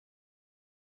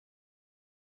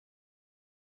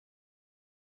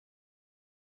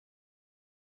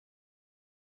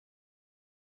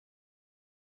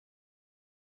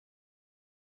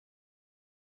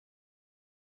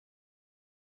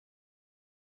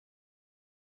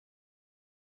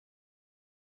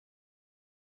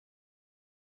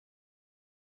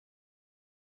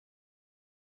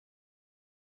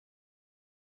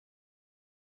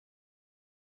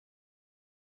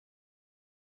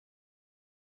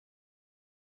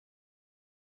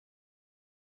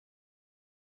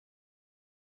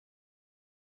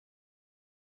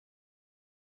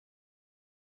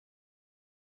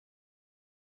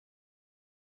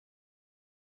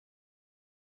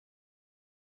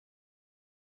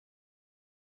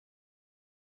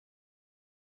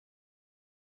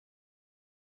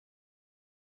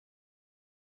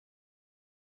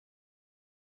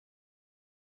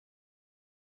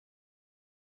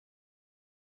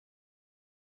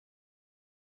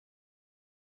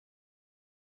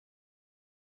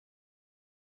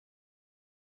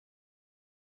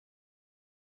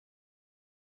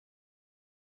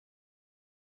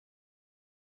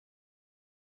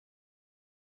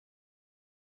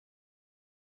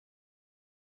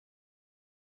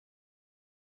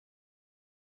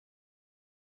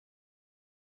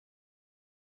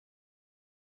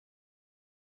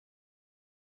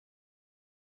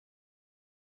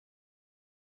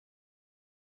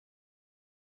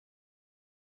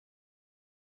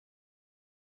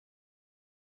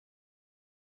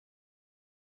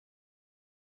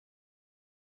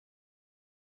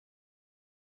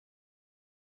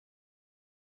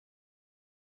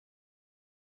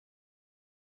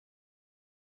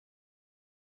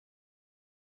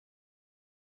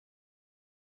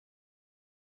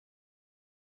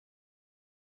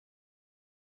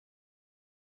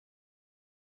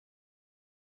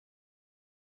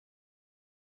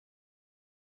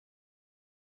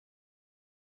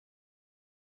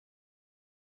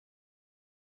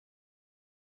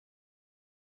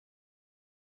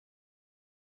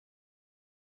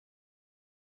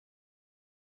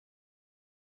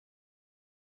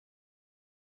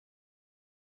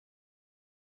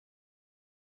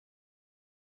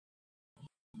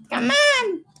Come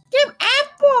on. Give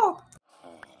apple.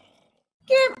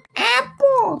 Give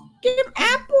apple. Give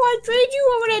apple. I trade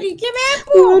you already. Give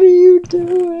apple. What are you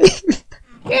doing?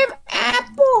 Give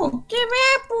apple. Give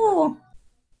apple.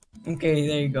 Okay,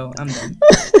 there you go. I'm done.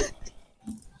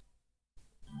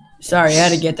 Sorry, I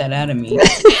had to get that out of me.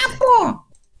 Apple.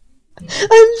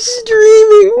 I'm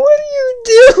streaming. What are you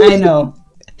doing? I know.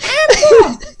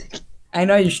 Apple. I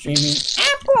know you're streaming.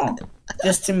 Apple.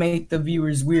 Just to make the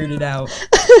viewers weirded out.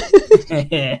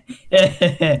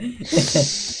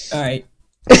 Alright.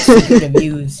 The secret of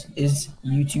views is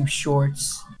YouTube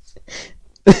Shorts.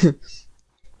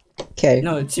 Okay.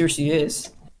 No, it seriously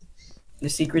is. The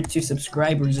secret to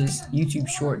subscribers is YouTube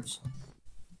Shorts.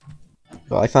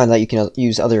 Well, I find that you can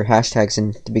use other hashtags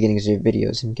in the beginnings of your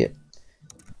videos and get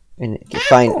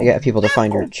people to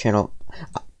find your channel.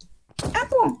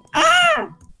 Apple.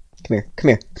 Ah. Come here. Come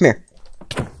here. Come here.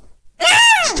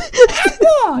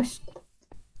 Apples.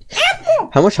 Apple.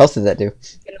 How much health did that do?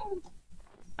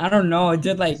 I don't know. It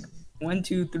did like 1,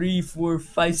 2, 3, 4,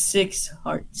 5, 6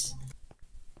 hearts.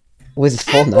 Was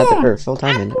full nether or full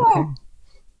diamond? Okay.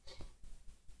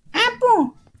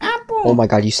 Apple. Apple. Oh my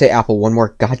god! You say apple one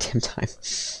more goddamn time.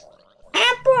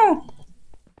 Apple.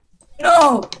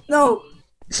 No. No.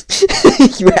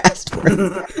 You asked for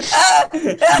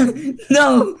it.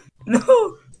 No.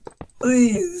 No.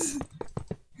 Please.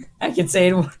 I can say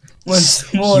it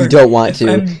once more. You don't want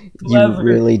to. You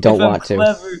really don't want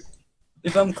to.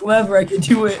 If I'm clever, I can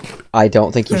do it. I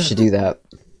don't think you should do that.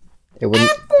 It wouldn't.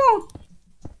 Apple.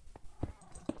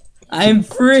 I'm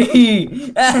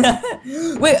free.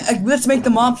 Wait, let's make the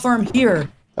mob farm here.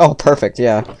 Oh, perfect.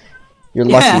 Yeah, you're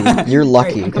lucky. Yeah. You're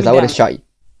lucky because I would have shot you.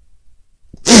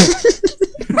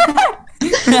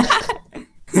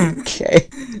 Okay.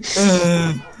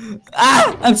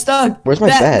 I'm stuck. Where's my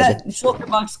bed? That shulker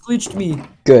box glitched me.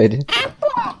 Good.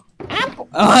 Apple. Apple.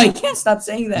 Oh, I can't stop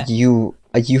saying that. You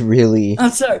really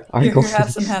I'm sorry. are Here, going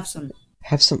have some. Have some.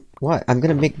 have some what? I'm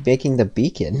gonna make baking the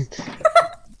beacon.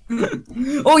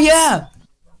 Oh yeah.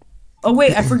 Oh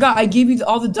wait, I forgot. I gave you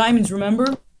all the diamonds.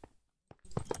 Remember?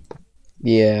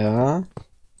 Yeah.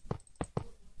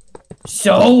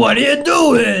 So what are you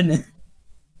doing?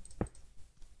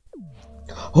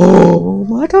 Oh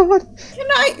my god.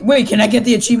 Can I get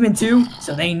the achievement too?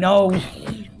 So they know.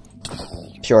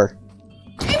 Sure.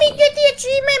 Let me get the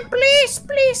achievement, please,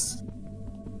 please.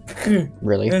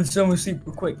 Really? And someone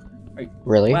super quick. Right,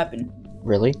 Really? what happened?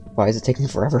 Really? Why is it taking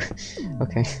forever?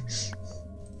 Okay.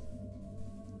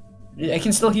 I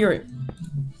can still hear it.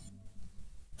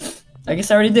 I guess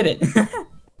I already did it.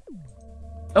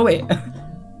 Oh wait.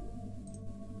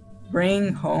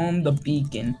 Bring home the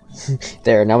beacon.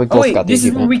 There, now we both got the this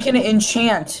is where achievement. we can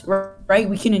enchant, right?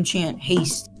 We can enchant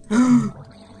haste.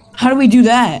 How do we do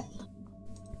that?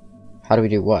 How do we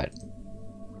do what?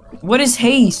 What is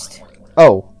haste?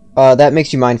 Oh, that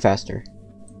makes you mine faster.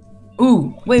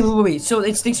 Ooh, wait. So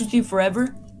it sticks with you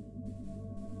forever?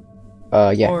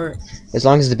 Yeah. Or As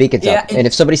long as the beacon's up. And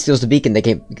if somebody steals the beacon, they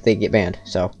get banned.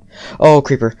 So, oh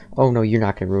creeper. Oh no, you're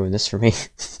not gonna ruin this for me.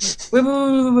 wait.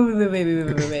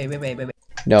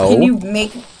 No. Can you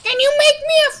make me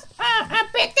a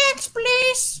pickaxe,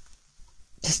 please?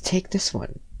 Just take this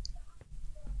one.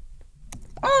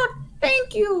 Oh,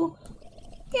 thank you.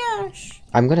 Yes.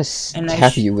 I'm gonna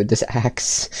stab you with this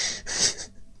axe.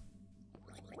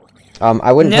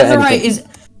 I wouldn't put anything.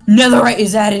 Netherite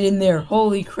is added in there.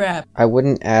 Holy crap. I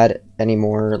wouldn't add any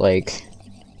more, like,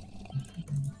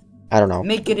 I don't know.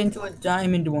 Make it into a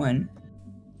diamond one.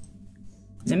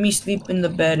 Let me sleep in the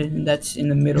bed that's in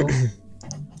the middle.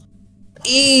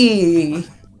 E.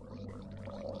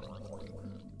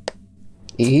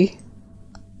 E?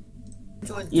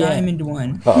 Into a diamond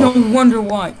one. Uh-oh. No wonder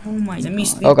why. Oh my. Let me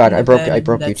sleep. Oh god, in I the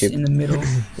broke bed that's YouTube. in the middle.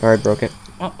 Or I broke it.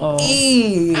 Uh-oh.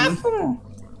 E. Apple.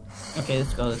 Okay,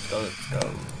 let's go.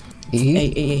 E?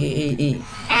 A.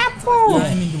 Apple!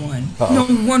 Diamond one. Uh-oh. No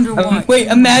wonder why. Wait,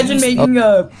 imagine making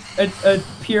a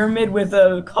pyramid with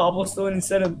a cobblestone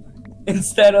instead of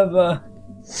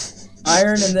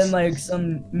iron, and then like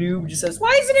some noob just says,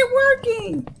 "Why isn't it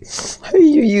working?" Why are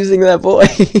you using that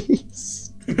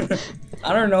voice?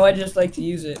 I don't know. I just like to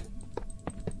use it.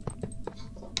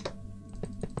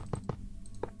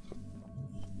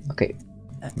 Okay,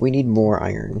 we need more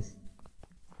iron.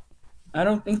 I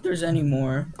don't think there's any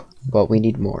more. But we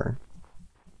need more.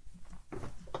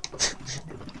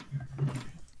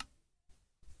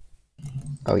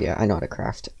 Oh yeah, I know how to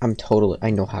craft. I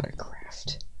know how to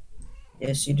craft.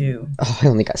 Yes, you do. Oh, I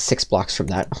only got 6 blocks from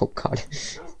that. Oh god.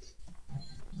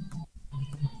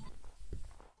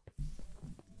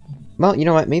 Well, you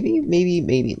know what?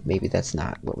 Maybe that's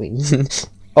not what we.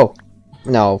 Oh,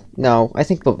 No, no. I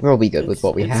think we'll be good with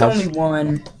what we have. It's only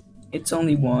one. It's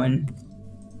only one.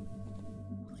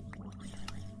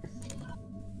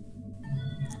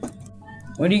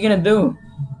 What are you gonna do?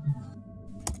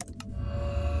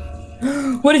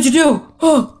 What did you do?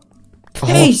 Oh,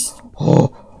 Ace!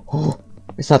 Oh.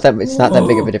 It's not that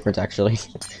big of a difference actually.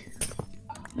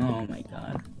 Oh my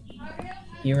god.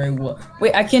 Here I will.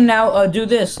 Wait, I can now do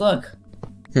this. Look.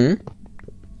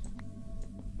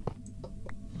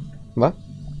 What?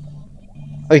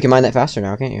 Oh, you can mine that faster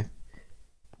now, can't you?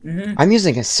 I'm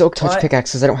using a silk touch pickaxe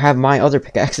because I don't have my other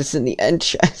pickaxe. It's in the end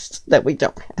chest that we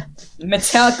don't have.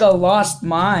 Metallica lost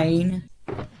mine.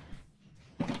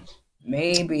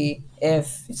 Maybe if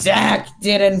Zach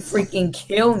didn't freaking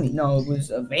kill me. No, it was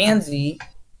Vanzi.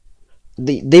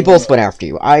 They both went after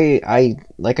you.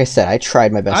 Like I said, I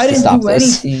tried my best to stop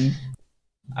this.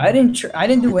 I didn't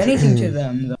do anything to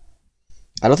them though.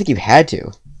 I don't think you had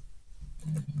to.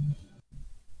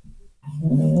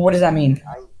 What does that mean?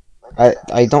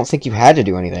 I don't think you had to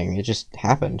do anything. It just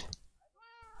happened.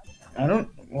 I don't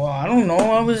know.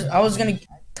 I was gonna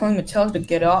tell Metallica to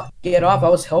get off. I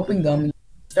was helping them. And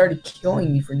started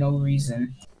killing me for no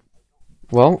reason.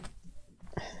 Well.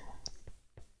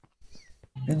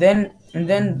 And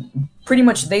then pretty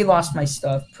much they lost my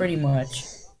stuff. Pretty much.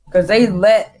 Because they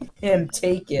let him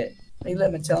take it. They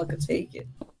let Metallica take it.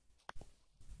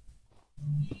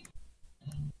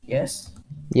 Yes?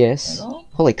 Yes. Hello?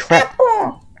 Holy crap.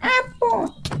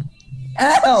 Apple!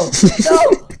 Ow!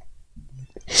 No!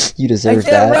 You deserve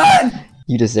that. Run!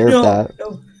 You deserve that.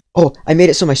 No. Oh, I made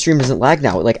it so my stream doesn't lag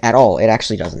now, like, at all. It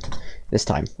actually doesn't. This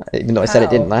time. Even though I said it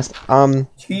didn't last.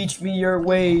 Teach me your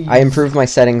ways. I improved my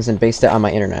settings and based it on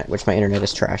my internet, which my internet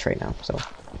is trash right now, so.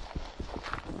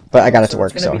 But I got it to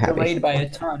work, so I'm happy. It's delayed by a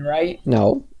ton, right?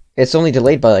 No. It's only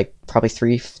delayed by, like, probably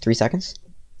three seconds.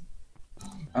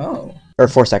 Oh. Or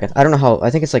 4 seconds. I don't know how. I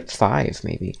think it's like 5,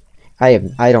 maybe. I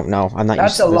don't know. I'm not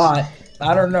used to this. That's a lot.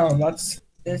 I don't know.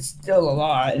 It's still a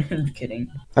lot. I'm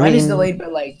kidding. Mine is delayed by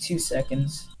like 2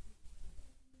 seconds.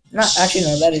 Actually,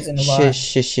 no, that isn't a lot.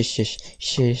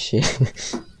 Shush.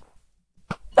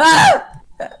 Ah!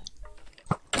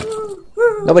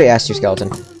 Nobody asked you, skeleton.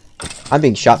 I'm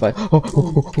being shot by.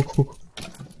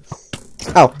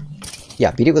 Oh.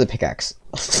 Yeah, beat it with a pickaxe.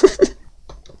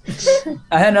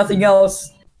 I had nothing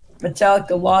else.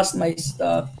 Metallica lost my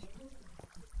stuff.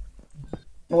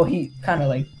 Well, he kind of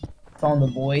like fell in the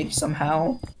void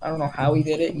somehow. I don't know how he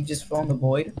did it. He just fell in the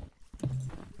void.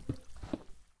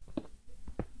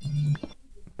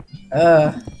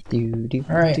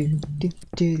 Alright.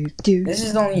 This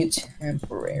is only a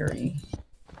temporary.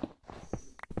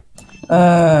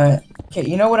 Okay,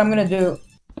 you know what I'm gonna do?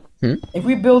 If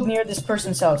we build near this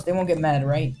person's house, they won't get mad,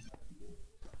 right?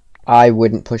 I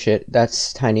wouldn't push it.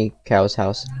 That's Tiny Cow's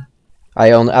house.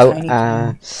 Don't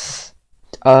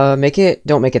make it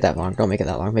that long. Don't make it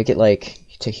that long. Make it like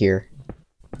to here.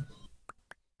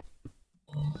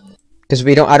 Because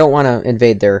I don't want to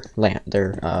invade their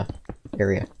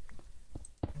area.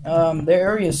 Their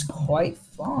area is quite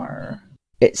far.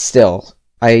 It's still.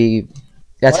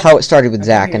 That's how it started with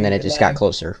Zach, and then it just got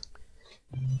closer.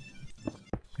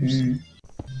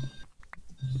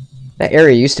 That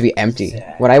area used to be empty.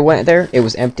 When I went there, it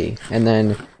was empty. And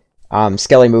then,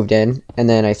 Skelly moved in, and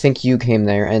then I think you came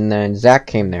there, and then Zach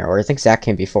came there, or I think Zach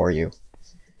came before you.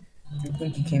 I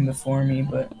think he came before me,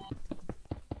 but...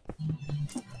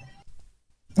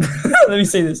 Let me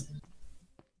say this.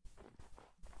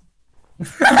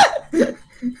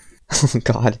 Oh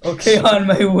god. Okay, on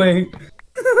my way.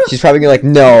 She's probably gonna be like,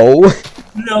 no!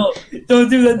 No! Don't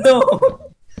do that,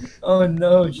 no! Oh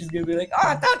no, she's gonna be like,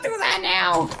 oh, don't do that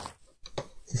now!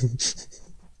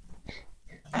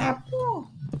 Apple!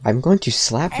 I'm going to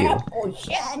slap you. Apple,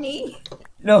 shiny!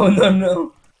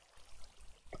 No.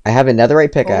 I have a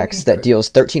netherite pickaxe that deals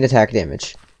 13 attack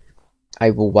damage. I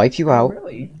will wipe you out.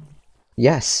 Really?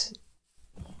 Yes.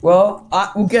 Well,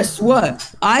 guess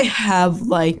what? I have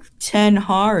like 10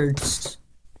 hearts.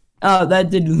 Oh, that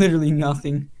did literally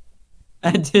nothing.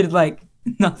 That did like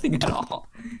nothing at all.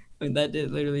 That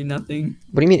did literally nothing.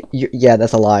 What do you mean? Yeah,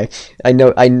 that's a lie. I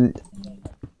know. Come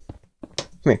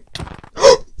here.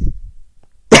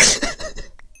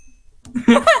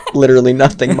 Literally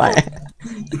nothing, my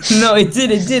ass. No, it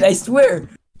did, I swear.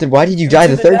 Then why did you die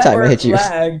the third time I hit you?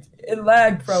 It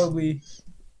lagged, probably.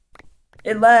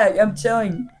 It lagged, I'm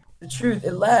telling the truth,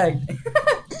 it lagged.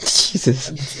 Jesus.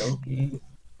 I'm joking.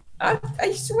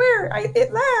 I swear,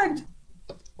 it lagged.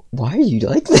 Why are you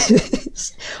like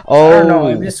this? Oh. I don't know,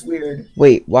 I'm just weird.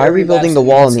 Wait, why are we building the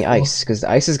wall in the ice? Because the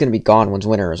ice is going to be gone once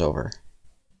winter is over.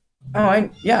 Oh,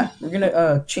 yeah, we're going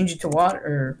to change it to water,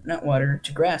 or not water,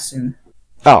 to grass soon.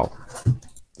 Oh,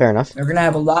 fair enough. We're gonna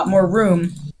have a lot more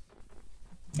room.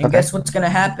 And Okay. guess what's gonna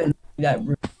happen in that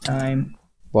room time?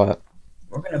 What?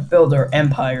 We're gonna build our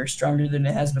empire stronger than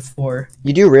it has before.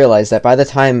 You do realize that by the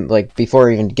time, like, before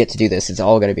we even get to do this, it's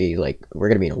all gonna be, like, we're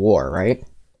gonna be in a war, right?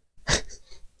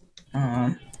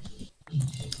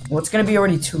 Well, it's gonna be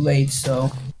already too late,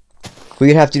 so...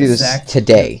 We'd have to do this Exactly.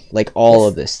 today. Like, all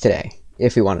of this today.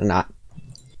 If we want to not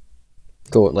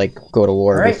go to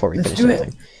war Alright, before we let's finish do it.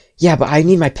 something. Yeah, but I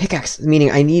need my pickaxe.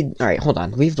 Meaning, I need... Alright, hold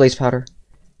on. We have blaze powder.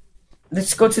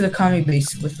 Let's go to the commie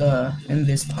base with, in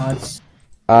this pods.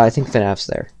 I think FNAF's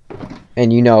there.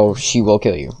 And you know she will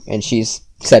kill you. And she's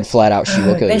said flat out she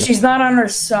will kill you. And she's not on our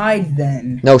side,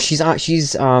 then. No, she's not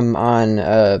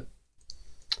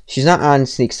on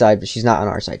Sneak's side, but she's not on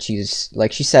our side. She's,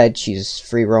 like she said, she's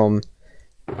free roam,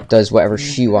 does whatever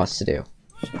she wants to do.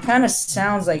 It kind of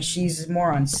sounds like she's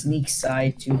more on Sneak's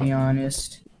side, to be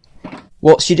honest.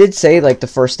 Well, she did say, like, the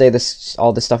first day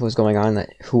all this stuff was going on, that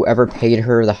whoever paid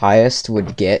her the highest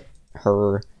would get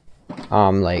her,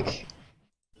 like...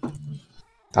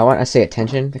 I want to say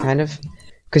attention, kind of.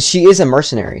 Because she is a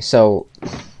mercenary, so...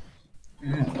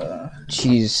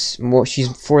 she's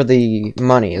for the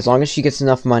money. As long as she gets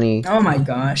enough money... Oh my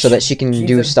gosh. So that she can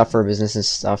do stuff for her business and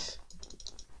stuff.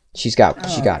 She got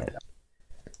it.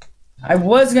 I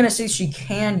was gonna say she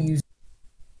can use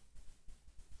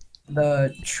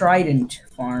the Trident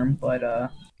farm, but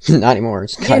Not anymore.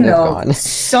 It's kind of gone.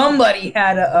 somebody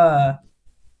had a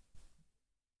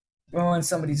on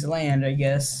somebody's land, I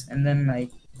guess, and then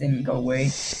like didn't go away.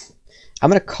 I'm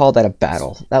gonna call that a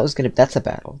battle. That's a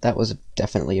battle. That was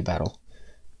definitely a battle.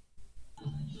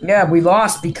 Yeah, we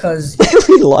lost because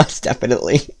We lost,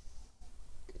 definitely.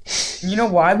 you know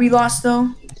why we lost though?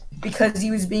 Because he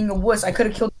was being a wuss. I could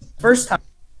have killed him the first time,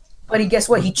 but guess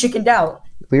what? He chickened out.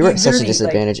 We were at such a literally,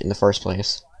 disadvantage in the first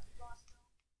place.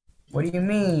 What do you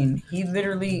mean? He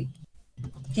literally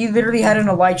had an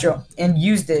elytra and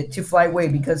used it to fly away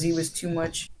because he was too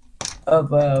much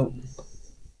of a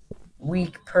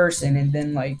weak person, and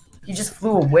then like he just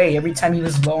flew away every time he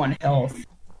was low on health.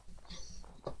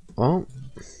 Well,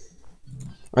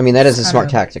 I mean, that is a smart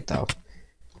tactic, though.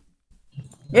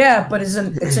 Yeah, but it's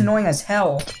annoying as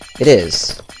hell. It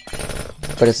is,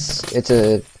 but it's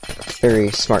a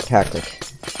very smart tactic.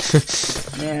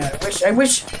 Yeah, I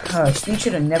wish Sneak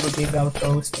should have never gave out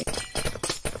those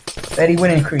things. Bet he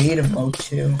went in creative mode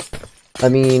too. I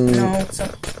mean, No,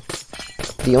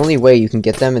 the only way you can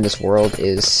get them in this world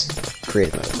is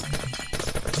creative mode,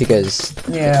 because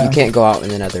yeah. you can't go out in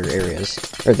the nether areas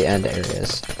or the end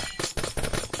areas.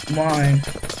 Why?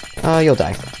 You'll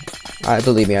die.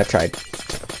 Believe me, I've tried.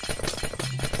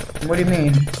 What do you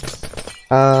mean?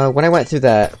 When I went through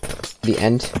the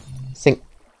end thing.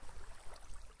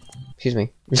 Excuse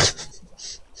me.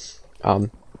 I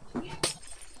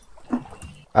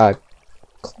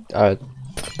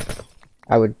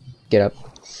would get up.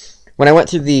 When I went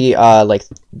through the, like,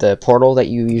 the portal that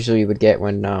you usually would get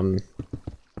when,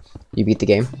 you beat the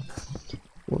game.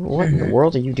 What in the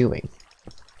world are you doing?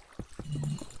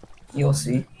 You'll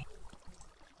see.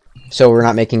 So we're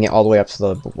not making it all the way up to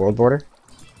the world border?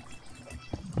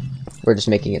 We're just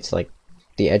making it to, like,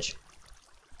 the edge?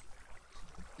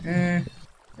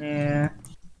 Yeah.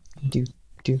 Do.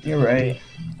 You're right.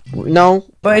 No.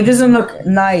 But it doesn't look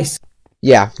nice.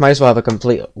 Yeah, might as well have a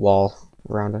complete wall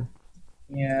around it.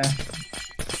 Yeah.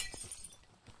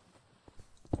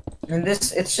 And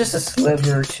it's just a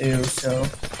sliver too, so...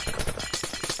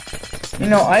 You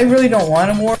know, I really don't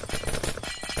want a war.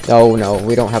 No,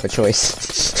 we don't have a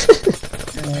choice.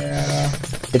 Yeah.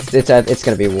 It's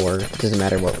gonna be war. It doesn't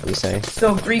matter what we say.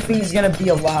 So griefing is gonna be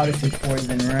allowed if it's war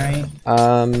then, right?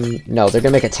 No, they're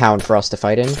gonna make a town for us to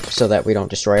fight in, so that we don't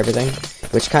destroy everything.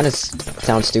 Which kind of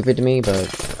sounds stupid to me, but...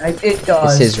 It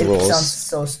does. It's his rules. It sounds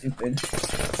so stupid.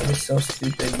 It is so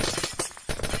stupid.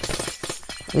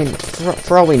 I mean,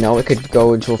 for all we know, it could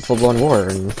go into a full-blown war,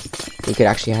 and we could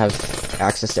actually have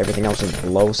access to everything else and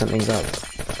blow some things up.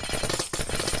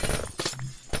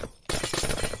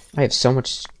 I have so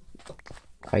much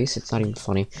ice, it's not even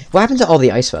funny. What happened to all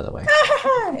the ice, by the way?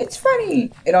 It's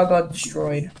funny! It all got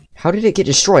destroyed. How did it get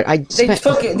destroyed? They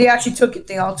took it. They actually took it.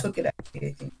 They all took it, actually,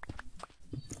 I think.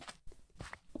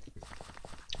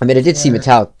 I mean, I did see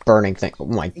metallic burning thing. Oh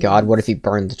my god, what if he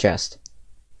burned the chest?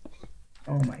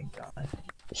 Oh my god.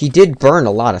 He did burn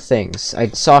a lot of things. I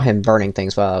saw him burning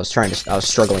things while I was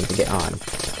struggling to get on.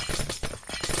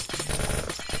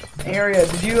 Area,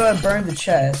 did you burn the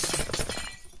chest?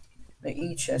 The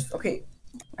E chest. Okay.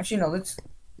 Actually, no, let's...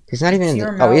 He's not even in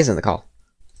the... Oh, he is in the call.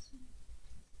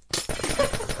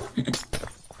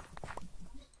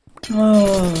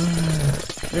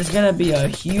 There's gonna be a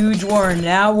huge war, and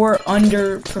now we're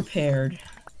underprepared.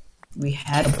 We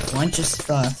had a bunch of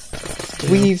stuff.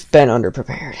 We've been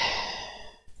underprepared.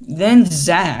 Then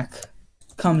Zach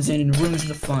comes in and ruins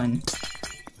the fun.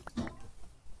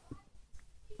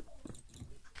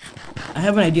 I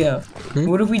have an idea.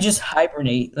 What if we just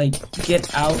hibernate? Like,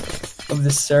 get out of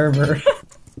the server?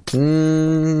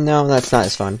 No, that's not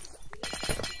as fun.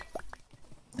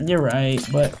 You're right,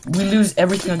 but we lose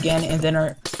everything again, and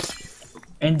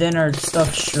then our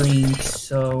stuff shrinks.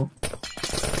 So,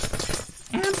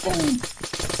 Apple.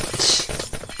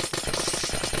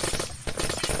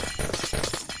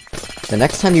 The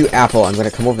next time you apple, I'm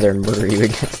gonna come over there and murder you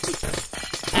again.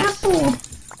 Apple.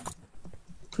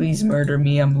 Please murder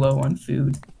me. I'm low on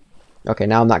food. Okay,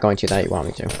 now I'm not going to. Now you want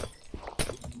me to.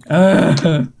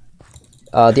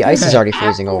 The ice is already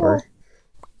freezing over.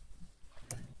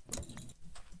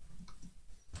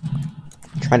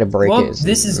 Trying to break Well, it.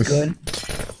 this is good. You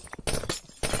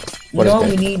What is know what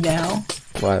good? we need now?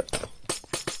 What?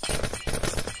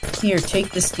 Here,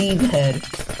 take the Steve head.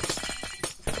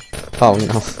 Oh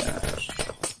no.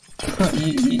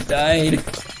 He died.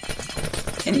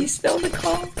 And he's still the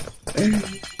call.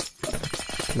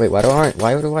 Wait, why do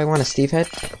I want a Steve head?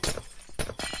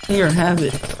 Here, have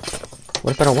it.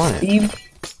 What if I don't want it? Steve.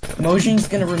 Motion's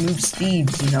gonna remove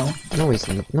Steve's, you know. No,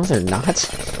 no, they're not.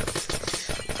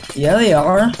 Yeah, they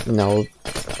are. No,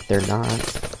 they're not.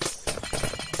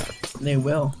 They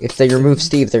will. If they remove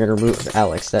Steve, they're gonna remove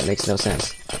Alex. That makes no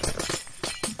sense.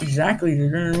 Exactly, they're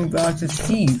gonna remove Alex and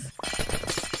Steve.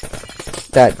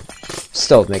 That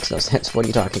still makes no sense. What are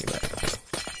you talking about?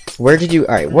 Where did you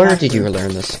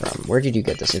learn this from? Where did you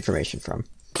get this information from?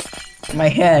 My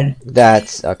head.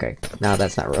 That's okay. Now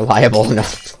that's not reliable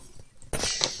enough.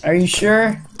 Are you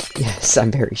sure? Yes,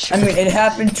 I'm very sure. I mean, it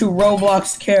happened to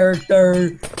Roblox character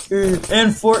and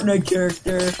Fortnite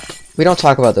character. We don't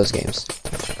talk about those games.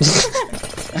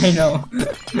 I know.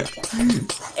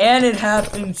 And it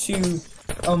happened to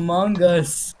Among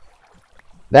Us.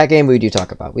 That game we do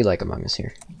talk about. We like Among Us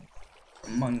here.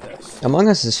 Among Us. Among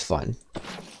Us is fun.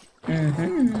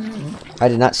 I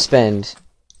did not spend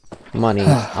money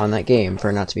on that game for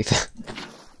it not to be fun.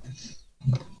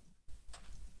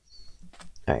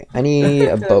 Alright, I need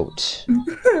a boat.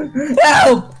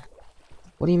 Help!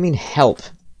 What do you mean, help?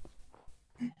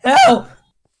 Help!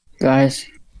 Guys,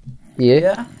 Yeah?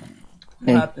 Yeah? What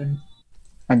Hey. happened?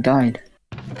 I died.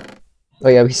 Oh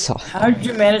yeah, we saw. How did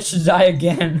you manage to die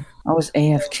again? I was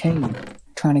AFK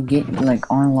trying to get like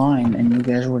online, and you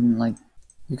guys wouldn't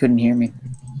you couldn't hear me.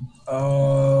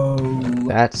 Oh.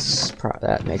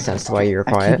 That makes sense to why you were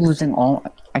I quiet.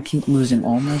 keep losing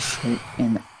all my shit,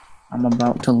 and I'm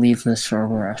about to leave the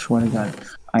server. I swear to God.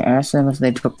 I asked them if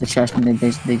they took the chest, and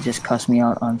they just cussed me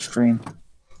out on stream.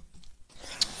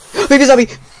 Baby zombie!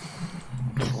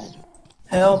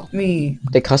 Help me.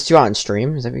 They cussed you out on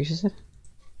stream? Is that what you just said?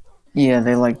 Yeah,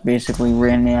 they basically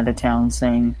ran me out of town,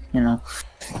 saying, you know,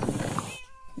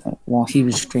 while he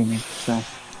was streaming. So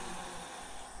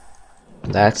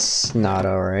That's not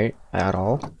alright at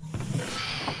all.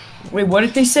 Wait, what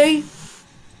did they say?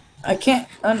 I can't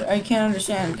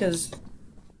understand because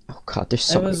Oh god, there's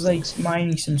I so was many like things.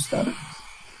 mining some stuff.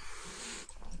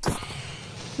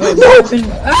 Wait, what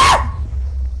happened? Ah!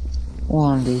 hold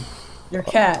on, dude. Your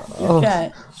cat. Your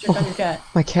cat. Check on your cat.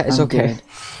 My cat is I'm okay.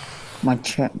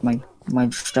 good. My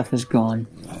stuff is gone.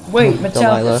 Wait, Metallica,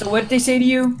 Delilah. so what did they say to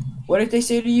you? What did they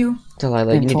say to you?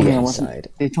 Delilah, you need to told me get I wasn't- inside.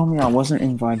 They told me I wasn't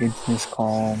invited to this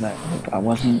call. That I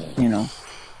wasn't, you know.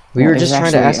 We were Well, just it's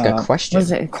trying to ask actually, a question. What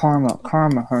is it?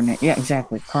 Karma, her name. Yeah,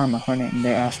 exactly. Karma, her name.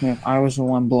 They asked me if I was the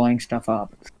one blowing stuff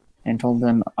up, and told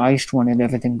them I just wanted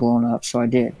everything blown up, so I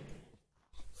did.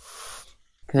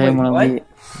 Cause I Wait, didn't want what? to leave.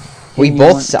 We Didn't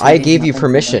both. want to I leave gave you nothing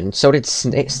permission. So did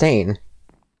Stain.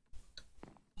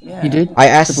 Yeah. You did? I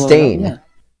asked To blow it up? Stain. Yeah.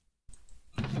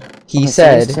 He Okay,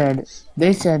 so said.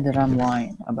 they said that I'm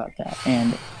lying about that,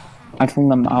 and I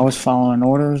told them I was following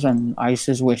orders and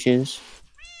Ice's wishes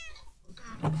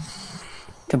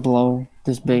to blow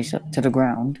this base up to the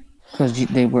ground because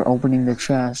they were opening the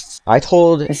chests. I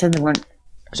told. They said they weren't.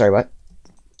 Sorry, what?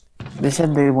 They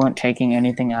said they weren't taking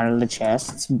anything out of the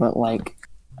chests, but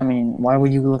I mean, why were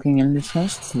you looking in the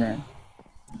chests then?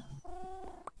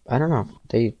 I don't know.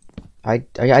 I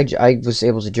was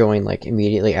able to join like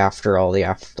immediately after all the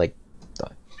the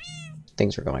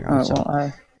things were going on. Alright, So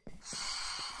well,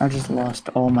 I just lost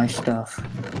all my stuff.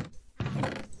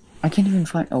 I can't even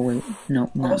find. Oh wait, no,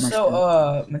 not my Also,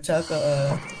 stuff.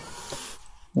 Metallica,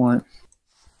 What?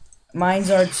 Mine's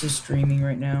Arts is streaming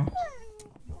right now.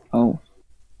 Oh,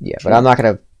 yeah, but I'm not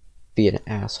gonna be an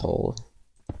asshole.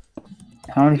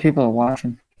 how many people are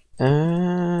watching?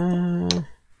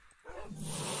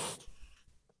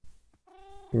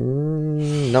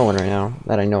 No one right now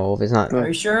that I know of is not. Are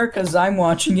you sure? Because I'm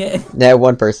watching it. Yeah,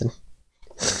 one person.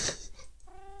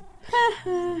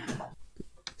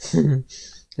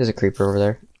 There's a creeper over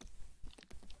there.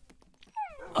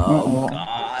 Oh,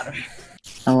 God.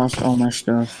 I lost all my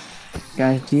stuff.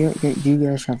 Guys, do you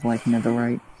guys have like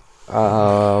netherite? We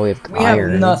have We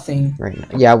iron. have nothing. Right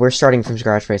now. Yeah, we're starting from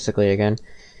scratch basically again.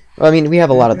 Well, I mean, we have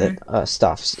a lot of the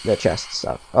stuff, the chest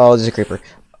stuff. Oh, there's a creeper.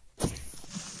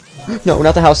 No,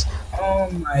 not the house. Oh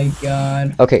my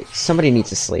God. Okay, somebody needs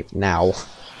to sleep now.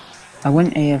 I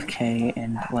went AFK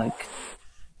and like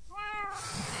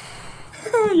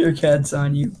Your cat's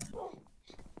on you.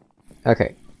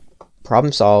 Okay,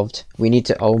 problem solved. We need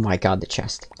to. Oh my God, the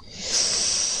chest.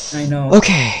 I know.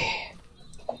 Okay,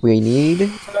 we need.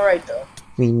 It's alright though.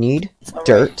 We need Alright.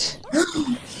 dirt.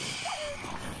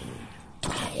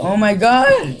 Oh my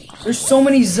God. There's so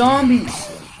many zombies.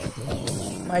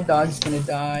 My dog's gonna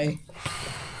die.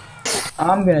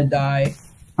 I'm gonna die.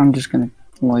 I'm just gonna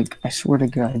like I swear to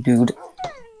God, dude.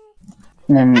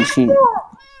 And then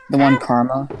the one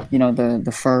Karma, you know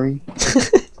the furry.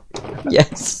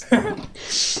 Yes.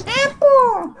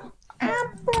 Apple.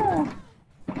 Apple.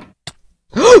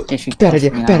 Yeah, she Bad cussed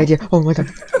idea. me Bad out. idea. Oh my God.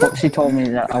 She told me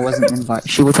that I wasn't invited.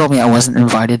 She told me I wasn't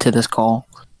invited to this call.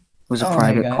 It was a Oh my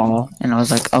private God. call, and I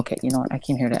was like, okay, you know what? I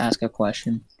came here to ask a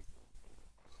question.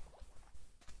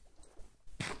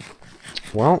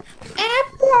 Well,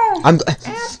 Apple. I'm.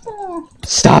 Apple.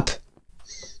 Stop.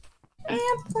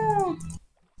 Apple.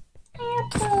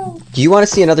 Apple. Do you want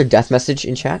to see another death message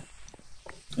in chat?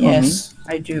 Yes,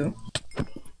 I do.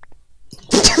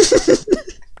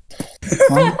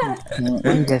 Why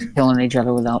are you guys killing each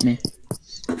other without me?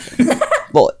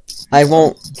 Well, I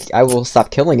won't. I will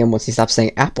stop killing him once he stops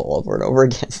saying apple over and over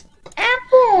again.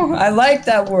 Apple. I like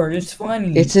that word. It's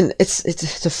funny. It's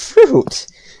a fruit.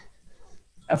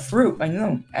 A fruit. I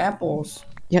know. Apples.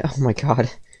 Yeah. Oh my God.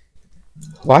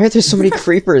 Why are there so many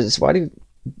creepers? Why do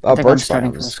I think I'm bird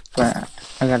starting from spawns? scratch.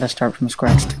 I gotta start from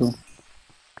scratch too.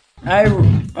 I.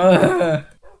 All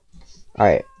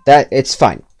right. It's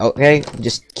fine. Okay.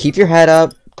 Just keep your head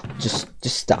up. Just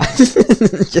stop.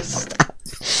 Just stop.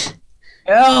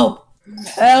 Help!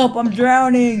 Help! I'm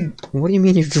drowning. What do you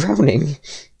mean you're drowning?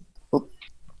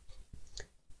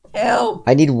 Help!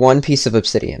 I need one piece of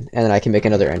obsidian, and then I can make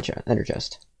another ender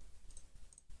chest.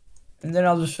 And then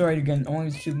I'll destroy it again,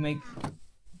 only to make.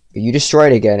 You destroy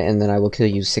it again, and then I will kill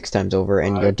you 6 times over,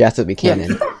 and your death will be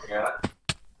canon.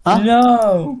 Huh?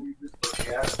 No.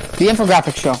 The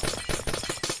infographic show.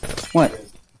 What?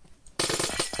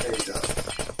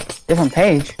 Different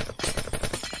page.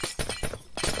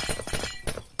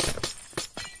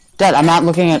 Dad, I'm not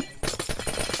looking at.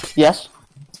 Yes.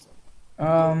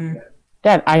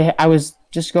 Dad, I was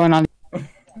just going on.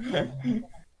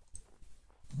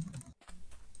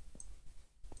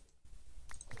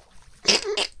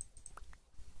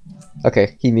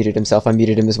 Okay, he muted himself. I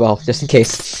muted him as well, just in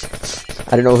case.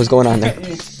 I don't know what was going on there.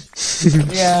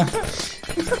 Yeah.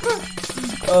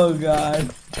 Oh God.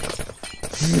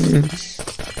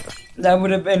 That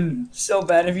would have been so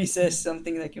bad if he says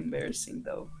something like embarrassing,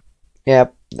 though.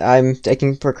 Yep, I'm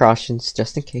taking precautions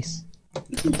just in case.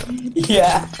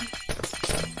 Yeah.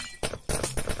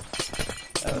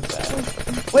 Oh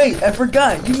God. Wait, I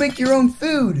forgot. You make your own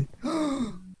food.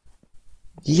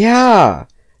 Yeah,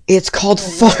 it's called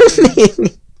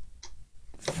farming.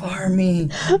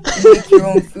 Farming. You make your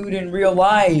own food in real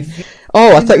life.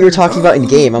 Oh, I thought you were talking about in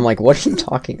game. I'm like, what are you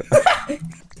talking about?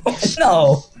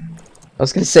 No. I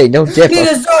was gonna say no dip. He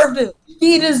deserved it.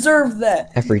 He deserved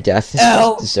that. Every death is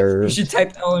L. deserved. We should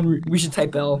type L and we should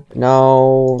type L.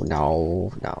 No,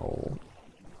 no, no.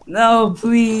 No,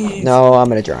 please. No, I'm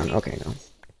gonna drown. Okay, no.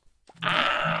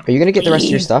 Are you gonna get the rest of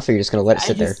your stuff, or are you just gonna let it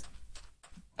sit there?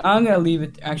 I'm gonna leave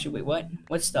it. Actually, wait, what?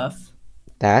 What stuff?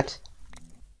 That?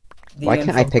 The Why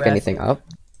can't I pick infographic. anything up?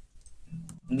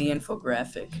 The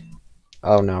infographic.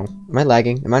 Oh no. Am I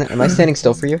lagging? Am I standing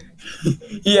still for you?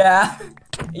 Yeah.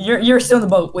 You're still in the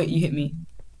boat. Wait, you hit me.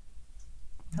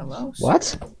 Hello?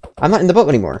 What? I'm not in the boat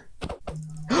anymore.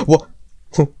 What?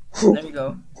 There you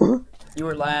go. You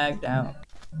were lagged out.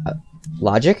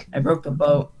 Logic? I broke the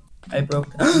boat. I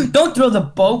broke. Don't throw the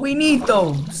boat. We need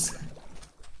those.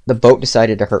 The boat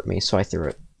decided to hurt me, so I threw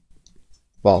it.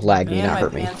 Well, lag me, Man, not my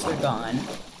hurt me. pants are gone.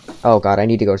 Oh god, I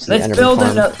need to go to the Let's Enderman build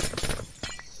farm. another.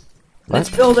 Let's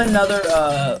build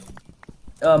another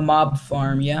mob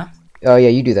farm. Yeah. Oh yeah,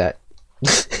 you do that.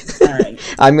 Alright.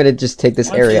 I'm gonna just take this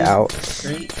 1, area 2, out.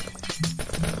 3.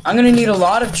 I'm gonna need a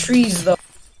lot of trees though.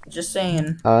 Just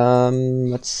saying.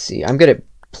 Let's see. I'm good at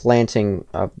planting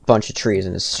a bunch of trees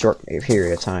in a short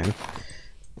period of time.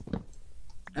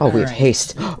 Oh, we have Alright.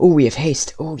 haste. Oh, we have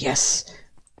haste. Oh, yes.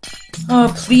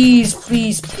 Oh, please,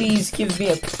 please, please give me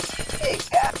a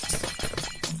pickaxe.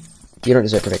 You don't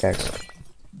deserve a pickaxe.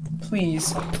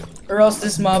 Please. Or else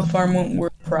this mob farm won't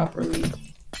work properly.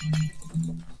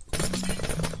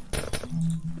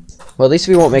 Well, at least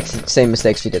we won't make the same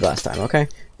mistakes we did last time, okay?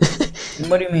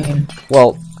 What do you mean?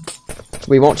 Well,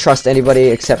 we won't trust anybody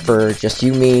except for just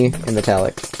you, me, and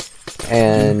Metallic.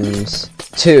 And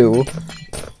 2...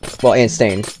 Well, and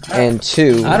Stain. And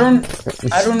 2... I don't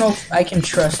know if I can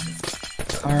trust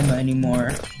Karma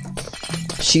anymore.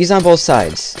 She's on both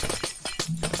sides.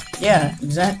 Yeah,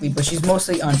 exactly, but she's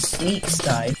mostly on Sneak's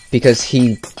side. Because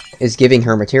he is giving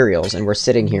her materials, and we're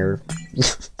sitting here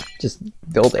just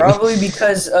building. Probably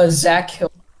because Zach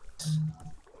killed us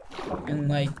and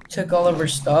like took all of her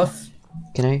stuff.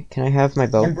 Can I have my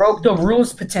boat? And broke the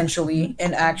rules potentially,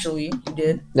 and actually he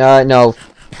did. No,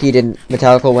 he didn't.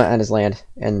 Metallica went on his land,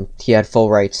 and he had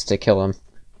full rights to kill him.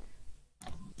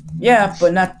 Yeah,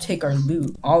 but not take our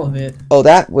loot, all of it. Oh,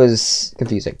 that was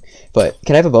confusing. But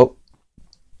can I have a boat?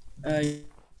 Here.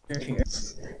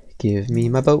 Give me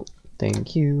my boat.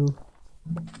 Thank you.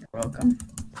 You're welcome.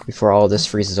 Before all this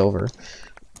freezes over.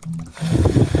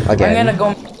 Again. I'm gonna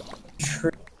go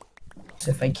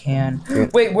if I can. Yeah.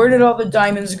 Wait, where did all the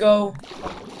diamonds go?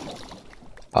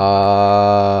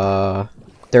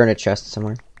 They're in a chest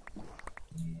somewhere.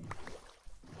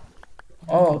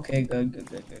 Oh, okay, good.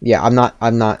 Yeah, I'm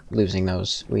not losing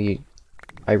those.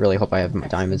 I really hope I have my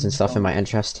diamonds and stuff in my end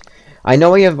chest. I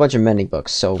know we have a bunch of mending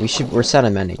books, so we're set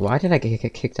on mending. Why did I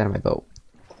get kicked out of my boat?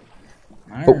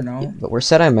 I don't know. Yeah, but we're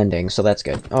set on mending, so that's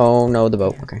good. Oh no, the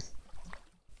boat. Okay.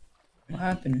 What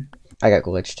happened? I got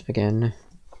glitched again.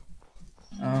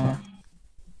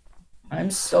 I'm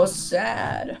so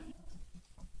sad.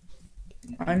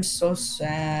 I'm so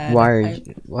sad. Why are you?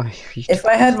 If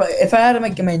I had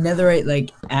like my netherite like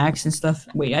axe and stuff.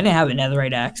 Wait, I didn't have a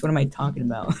netherite axe. What am I talking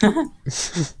about?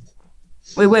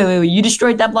 Wait. You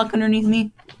destroyed that block underneath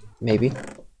me? Maybe.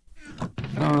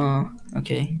 Oh,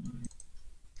 okay.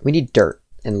 We need dirt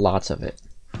and lots of it.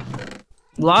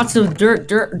 Lots of dirt.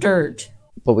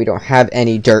 But we don't have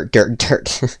any dirt.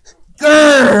 Grrr!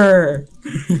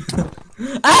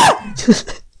 Ah!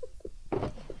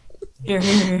 Here.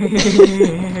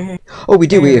 Oh, we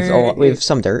do. We have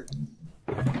some dirt.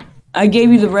 I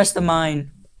gave you the rest of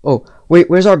mine. Oh, wait.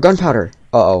 Where's our gunpowder?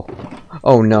 Uh-oh.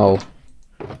 Oh no.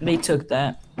 They took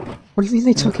that. What do you mean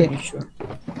they took it?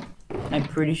 I'm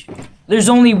pretty sure. There's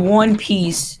only one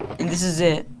piece, and this is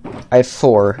it. I have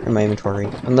 4 in my inventory.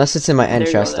 Unless it's in my end There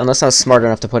you go, chest. then. Unless I was smart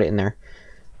enough to put it in there.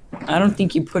 I don't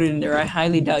think you put it in there. I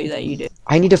highly doubt that you did.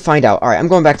 I need to find out. Alright, I'm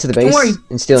going back to the base Don't worry.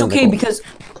 and stealing It's okay the gold. because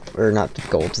Or not the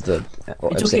gold, the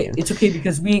it's obsidian. okay. It's okay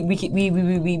because we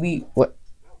What?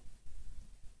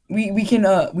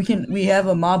 we have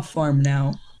a mob farm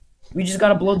now. We just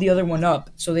gotta blow the other one up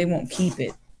so they won't keep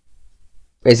it.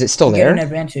 Is it still Get there? an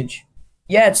advantage.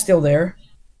 Yeah, it's still there.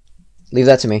 Leave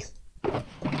that to me.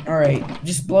 Alright,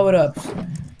 just blow it up.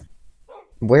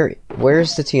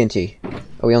 Where's the TNT?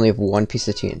 Oh, we only have 1 piece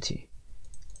of TNT.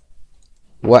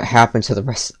 What happened to the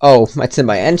rest? Oh, it's in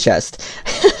my end chest.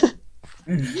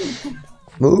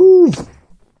 Move!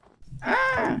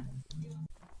 Ah!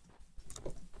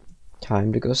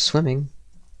 Time to go swimming.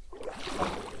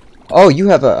 Oh, you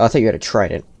have a... I thought you had a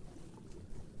trident.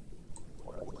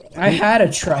 I had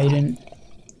a trident.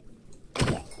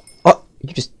 Oh,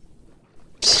 you just...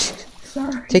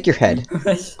 Sorry. Take your head.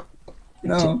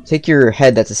 No. Take your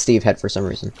head that's a Steve head for some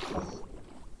reason.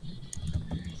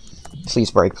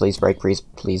 Please break, please break, please.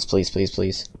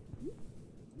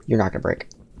 You're not gonna break.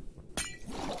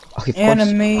 Okay, of course.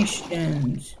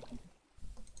 Animations.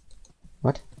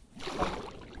 What?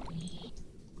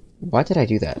 Why did I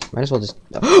do that? Might as well just...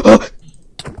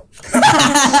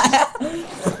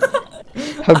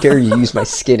 How dare you use my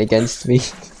skin against me?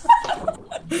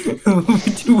 Dude,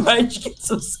 why'd you get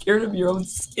so scared of your own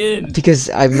skin? Because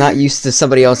I'm not used to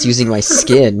somebody else using my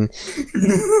skin.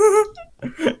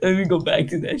 Let me go back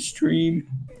to that stream.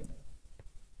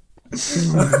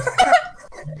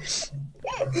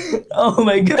 Oh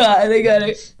my god, I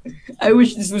gotta... I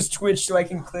wish this was Twitch so I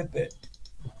can clip it.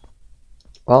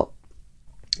 Well,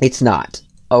 it's not.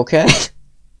 Okay?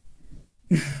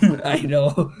 I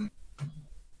know.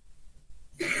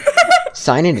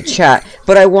 Sign into chat,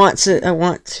 but I want to,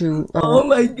 Oh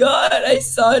my god, I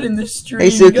saw it in the stream. Hey,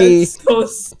 Suki. I got so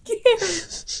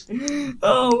scared.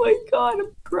 Oh my god,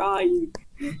 I'm crying.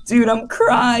 Dude, I'm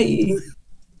crying.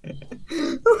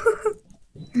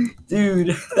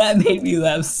 Dude, that made me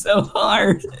laugh so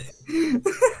hard.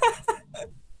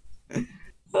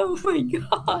 Oh my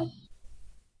god.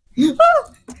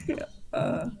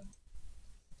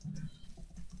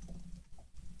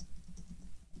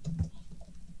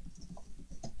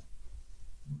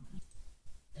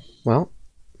 Well,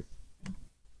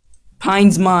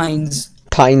 Pine's Mines.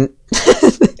 Pine.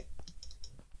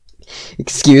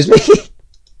 Excuse me.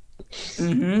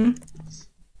 Mm-hmm.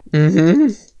 Mm-hmm.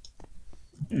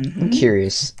 Mm-hmm. I'm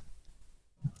curious.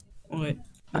 What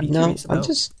are you No, curious about?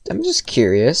 I'm just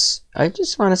curious. I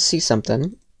just want to see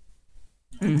something.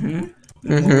 Mm-hmm. What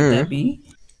would Mm-hmm. that be?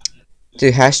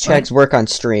 Do hashtags work on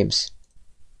streams?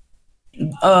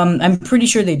 I'm pretty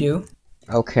sure they do.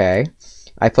 Okay.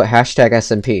 I put hashtag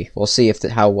SMP. We'll see if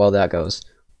how well that goes.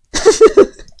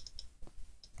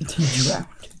 Drowned.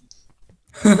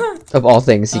 Of all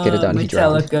things he could have done, he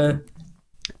drowned. Metallica.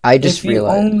 I just If you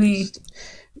realized only...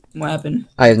 What happened?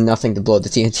 I have nothing to blow the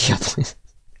TNT up with.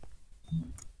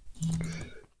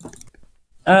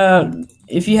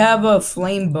 If you have a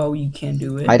flame bow, you can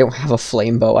do it. I don't have a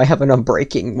flame bow. I have an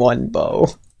unbreaking one bow.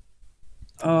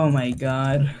 Oh my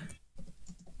god.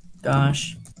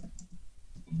 Gosh.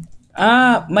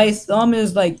 My thumb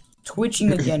is like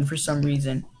twitching again for some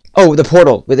reason. Oh, the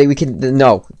portal. We can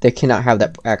no. They cannot have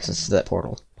that access to that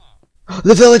portal.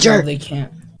 The villager. No, they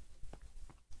can't.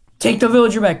 Take the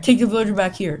villager back. Take the villager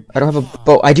back here. I don't have a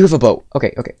boat. I do have a boat.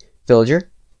 Okay, okay.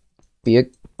 Villager, be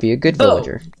a good Boat.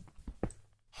 villager.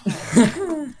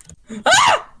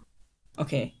 Ah!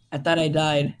 Okay, I thought I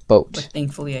died, Boat. but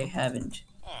thankfully I haven't.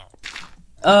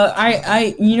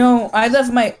 I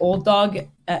left my old dog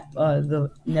at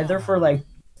the Nether for like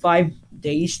 5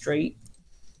 days straight,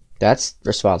 That's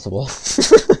responsible.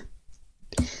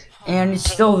 and it's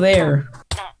still there.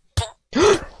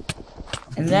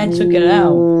 And then I took it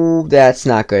out. Ooh, that's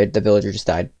not good. The villager just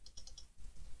died.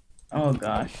 Oh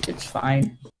gosh, it's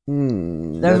fine.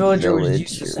 The That villager was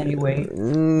useless anyway.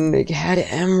 It had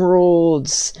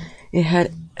emeralds. It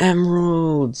had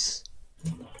emeralds.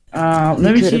 Let You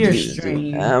me could see have your used the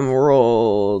stream.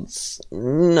 emeralds.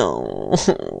 No.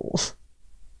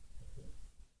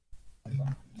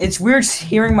 It's weird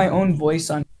hearing my own voice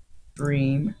on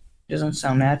stream. It doesn't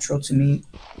sound natural to me.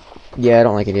 Yeah, I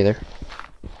don't like it either.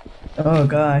 Oh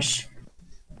gosh.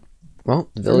 Well,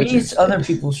 the For me, villager. it's other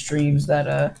people's streams that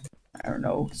I don't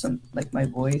know, some like my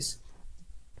voice.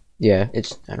 Yeah,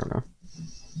 it's I don't know.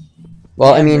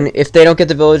 Well, Yeah, I mean, if they don't get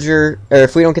the villager, or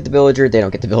if we don't get the villager, they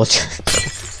don't get the villager.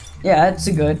 Yeah, that's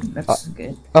good. That's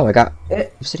good. Oh, I got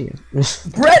It, obsidian.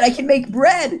 bread. I can make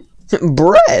bread.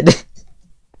 Bread.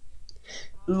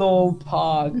 Lol,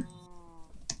 pog.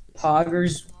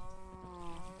 Poggers.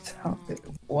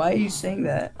 Why are you saying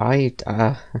that?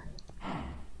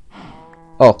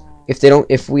 Oh,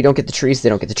 if we don't get the trees, they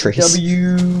don't get the trees.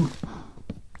 W.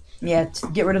 Yeah,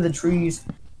 get rid of the trees.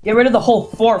 Get rid of the whole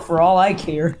fort for all I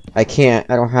care. I can't.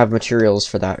 I don't have materials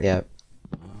for that yet.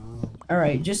 All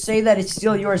right, just say that it's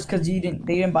still yours because they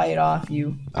didn't buy it off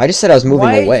you. I just said I was moving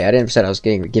Why- away. I didn't said I was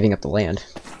giving up the land.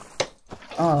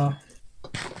 Yeah.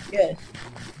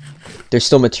 There's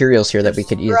still materials here that we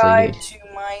could easily Subscribe need. to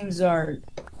Minezart.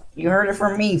 You heard it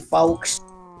from me, folks.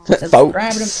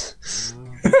 Folks.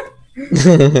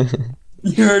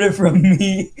 You heard it from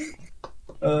me.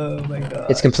 Oh my god.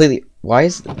 It's completely. Why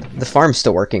is the farm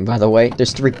still working? By the way,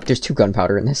 there's 2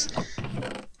 gunpowder in this.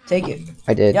 Take it.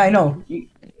 I did. Yeah, I know.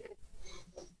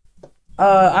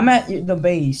 I'm at the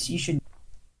base. You should.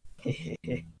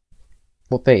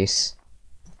 What base?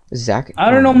 Zach. I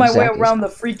don't know my way Zach is- around the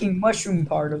freaking mushroom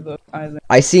part of the island.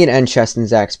 I see an end chest in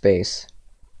Zach's base.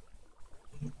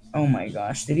 Oh my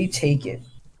gosh, did he take it?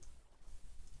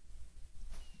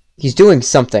 He's doing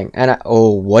something, and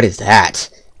oh, what is that?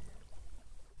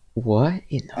 What?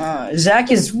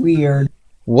 Zach is weird.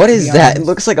 What is be that? It honest.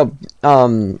 looks like it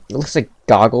looks like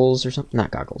goggles or something.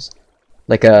 Not goggles.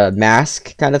 Like a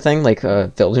mask kind of thing, like a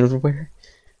villain would wear.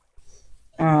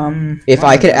 If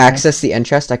I could access the end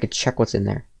chest, I could check what's in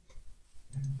there.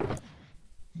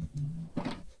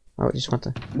 Oh, I just want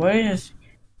to. What is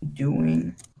he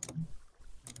doing?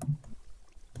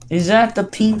 Is that the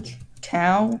pink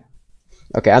cow?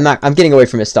 Okay, I'm getting away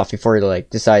from his stuff before he like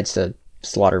decides to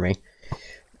slaughter me.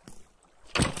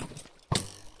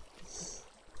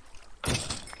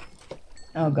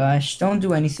 Oh gosh, don't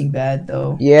do anything bad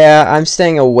though. Yeah, I'm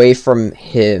staying away from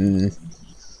him.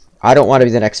 I don't want to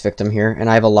be the next victim here, and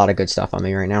I have a lot of good stuff on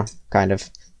me right now. Kind of.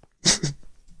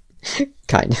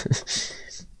 Kind of.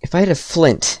 If I had a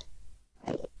flint...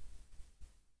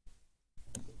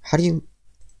 How do you...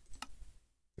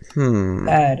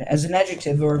 Bad. As an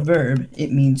adjective or a verb,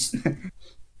 it means...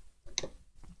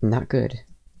 Not good.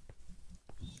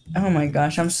 Oh my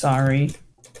gosh, I'm sorry.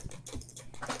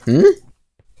 Hmm?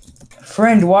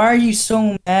 Friend, why are you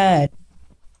so mad?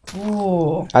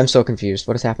 Ooh. I'm so confused.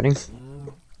 What is happening?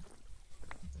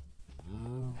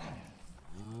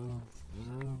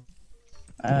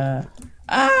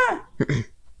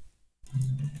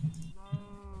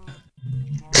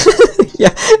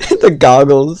 The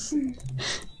goggles.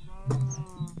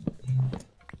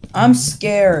 I'm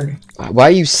scared. Why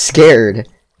are you scared?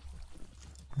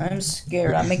 I'm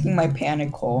scared. I'm making my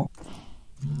panic hole.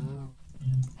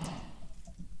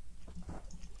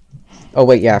 Oh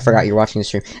wait, yeah, I forgot you're watching the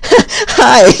stream.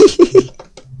 Hi!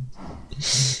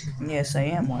 Yes, I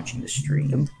am watching the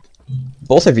stream.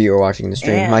 Both of you are watching the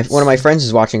stream. Yes. One of my friends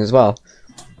is watching as well.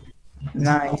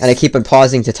 Nice. And I keep on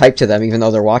pausing to type to them even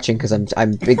though they're watching because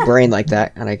I'm big brain like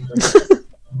that and I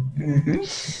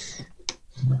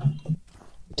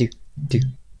do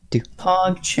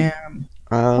PogChamp.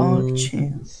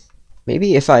 PogChamp.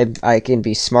 maybe if I can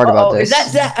be smart about this. Is that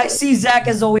Zach? I see Zach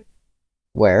as always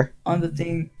Where? on the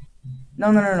thing.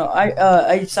 No.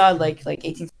 I saw like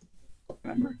 18.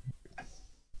 Remember?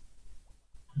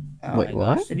 Oh Wait, my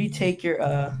what? gosh. Did he take your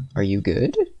Are you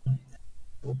good?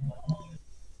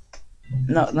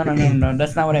 No. That's not what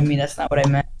I mean. That's not what I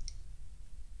meant.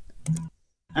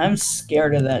 I'm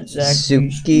scared of that, Zach.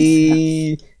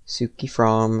 Suki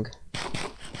Frog.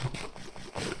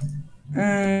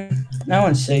 I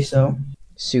wouldn't say so.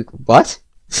 What?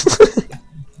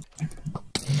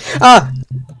 Ah!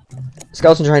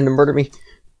 Skeleton trying to murder me.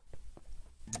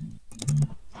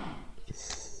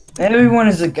 Everyone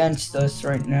is against us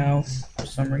right now for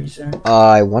some reason.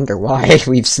 I wonder why.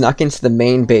 We've snuck into the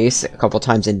main base a couple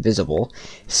times invisible,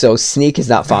 so Sneak is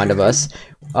not fond of us.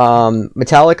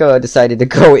 Metallica decided to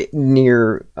go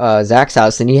near Zach's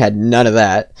house, and he had none of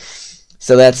that.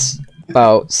 So that's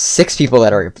about 6 people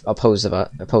that are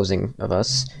opposing of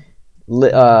us.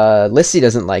 Lissy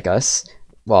doesn't like us.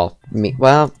 Well, me.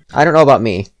 Well, I don't know about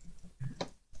me.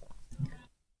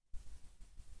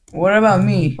 What about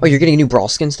me? Oh, you're getting new brawl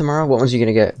skins tomorrow? What ones are you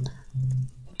gonna get?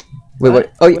 Wait,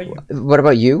 what? Oh, what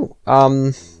about you?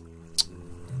 I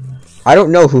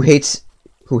don't know who hates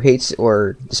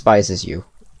or despises you.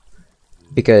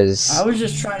 Because I was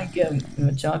just trying to get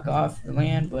Metallica off the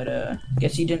land, but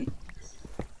guess he didn't.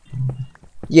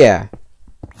 yeah.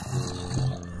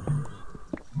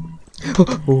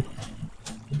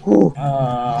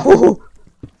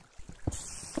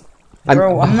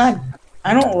 Bro, I'm not.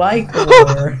 I don't like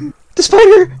war. The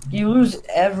spider! You lose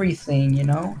everything, you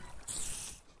know?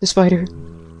 The spider.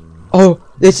 Oh,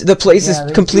 the place is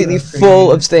completely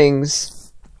full of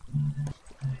things.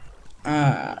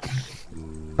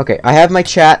 Okay, I have my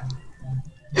chat.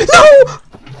 No!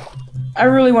 I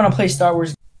really want to play Star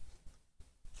Wars.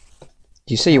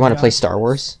 Do you say you want to play Star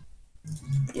Wars?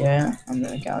 Yeah, on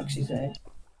the Galaxy's Edge.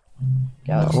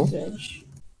 Galaxy's Edge.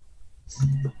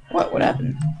 What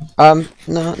happened?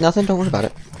 No, nothing. Don't worry about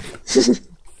it.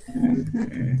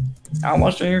 I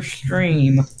watched your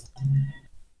stream.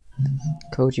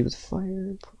 Koji with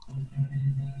fire.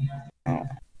 Oh.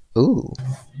 Ooh.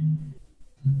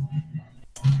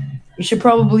 You should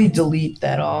probably delete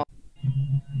that all.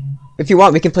 If you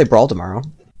want, we can play Brawl tomorrow.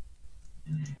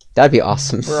 That'd be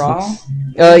awesome. Brawl?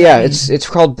 Yeah, it's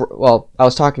called. Well, I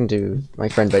was talking to my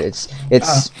friend, but it's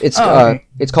okay.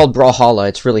 It's called Brawlhalla.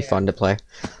 It's really fun to play.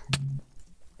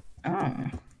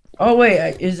 Oh wait,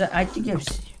 I think I've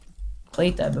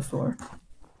played that before.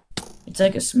 It's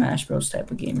like a Smash Bros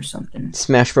type of game or something.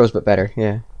 Smash Bros, but better.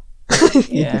 Yeah.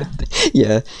 Yeah.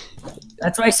 Yeah.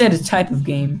 That's why I said it's a type of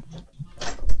game.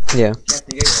 Yeah.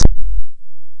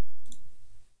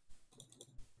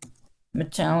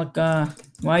 Metallica,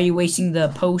 why are you wasting the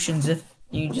potions if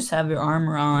you just have your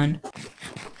armor on?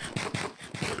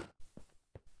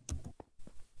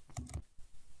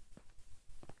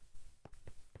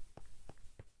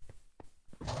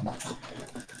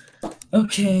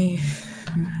 Okay.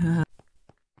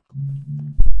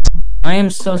 I am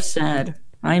so sad.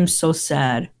 I am so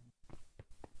sad.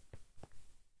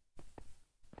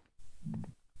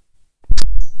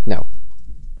 No.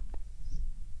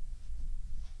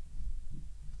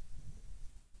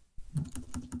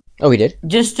 Oh, he did?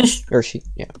 Or she,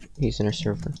 yeah, he's in our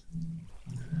server.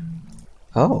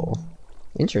 Oh,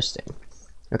 interesting.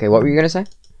 Okay, what were you gonna say?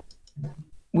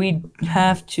 We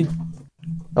have to...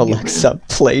 Alexa,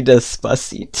 play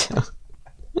Despacito.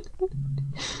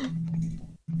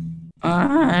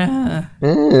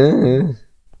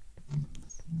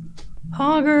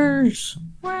 Hoggers!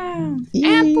 Wow!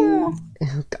 Apple!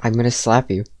 I'm gonna slap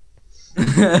you.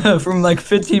 From like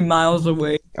 15 miles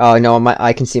away. Oh no,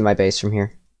 I can see my base from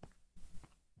here.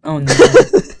 Oh no.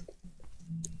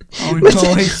 Oh no,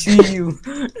 I see you.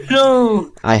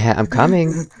 No! I'm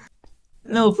coming.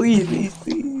 No, please.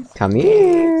 Come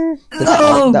here.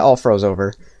 No! That all froze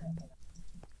over.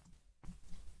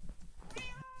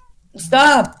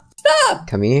 Stop!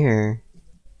 Come here.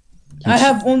 I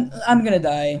have one. I'm gonna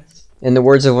die. In the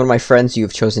words of one of my friends, you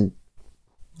have chosen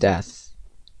death.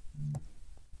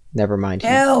 Never mind.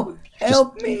 Help!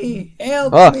 Help me!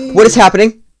 Help Oh, me! what is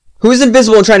happening? Who is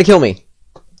invisible and trying to kill me?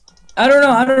 I don't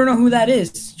know. I don't know who that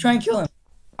is. Try and kill him.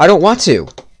 I don't want to.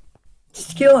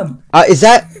 Just kill him. Is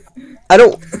that?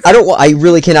 I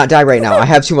really cannot die right now. I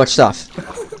have too much stuff.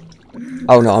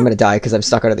 Oh no, I'm gonna die because I'm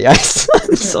stuck under the ice.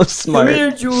 I'm so smart. Come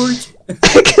here, George.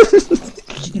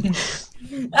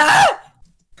 Ah!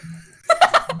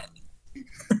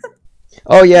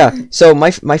 Oh yeah. So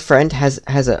my friend has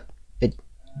a.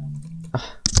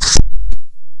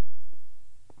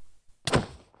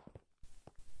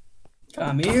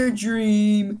 Come here,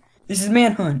 Dream. This is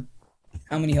Manhunt.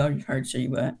 How many hearts are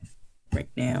you at right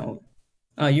now?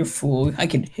 Oh, you're full. I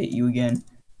can hit you again.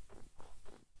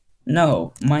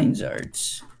 No, mine's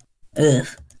arts. Ugh.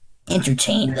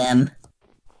 Entertain them.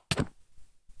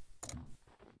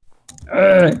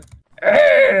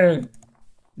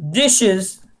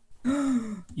 Dishes.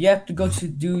 You have to go to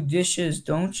do dishes,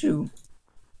 don't you?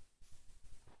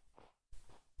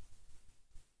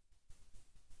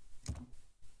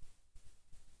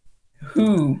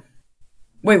 Who?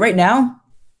 Wait, right now?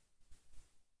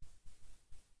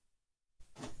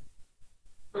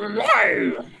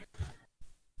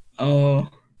 Oh.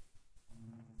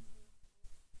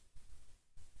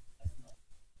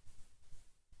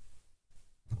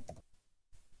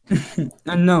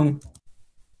 No.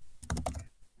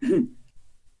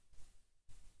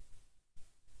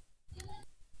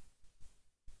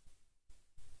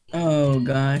 Oh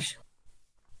gosh.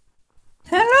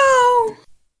 Hello.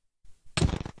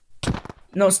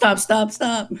 No, stop.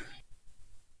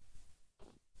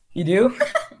 You do?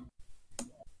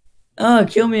 Oh,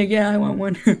 kill me again. I want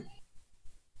one.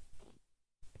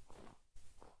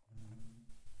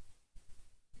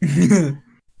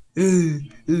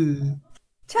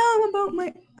 Tell him about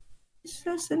my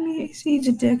sesame seeds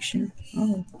addiction.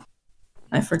 Oh,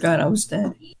 I forgot I was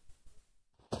dead.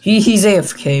 He's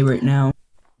AFK right now.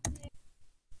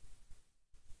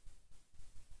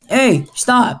 Hey,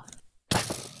 stop!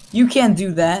 You can't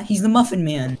do that. He's the Muffin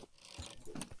Man.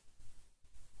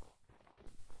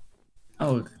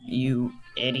 Oh, you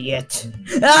idiot!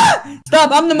 Ah!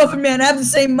 Stop! I'm the Muffin Man. I have the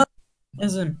same muffin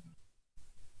as him.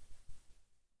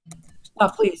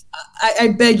 Stop, please.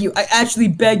 I beg you. I actually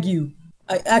beg you.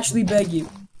 I actually beg you.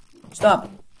 Stop.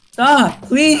 Stop.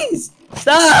 Please.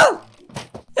 Stop.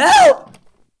 Help.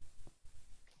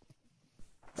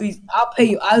 Please. I'll pay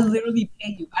you. I'll literally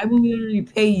pay you. I will literally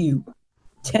pay you.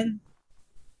 $10.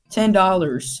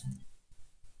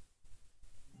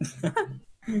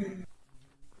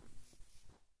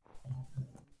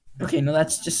 Okay, no,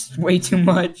 that's just way too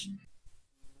much.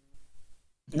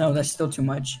 No, that's still too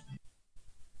much.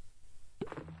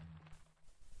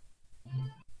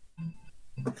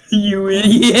 You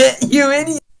idiot! You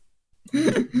idiot!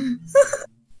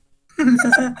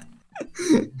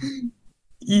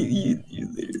 you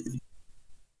literally.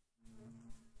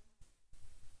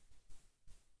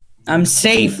 I'm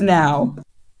safe now.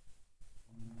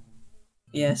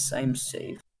 Yes, I'm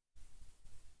safe.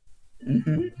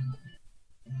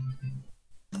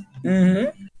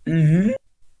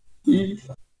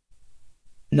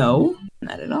 No,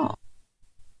 not at all.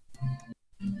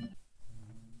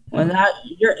 Well, that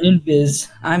you're invis.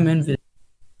 I'm invis.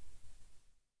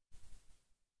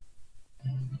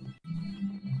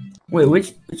 Wait,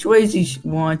 which way is he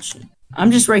watching?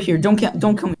 I'm just right here. Don't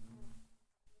come.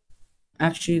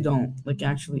 Actually, don't. Like,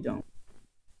 actually, don't.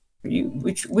 Are you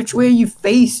which way are you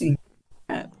facing?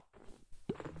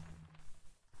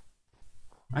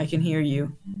 I can hear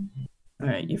you. All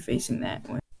right, you're facing that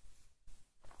way.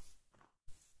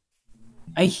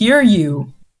 I hear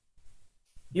you.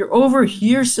 You're over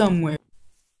here somewhere.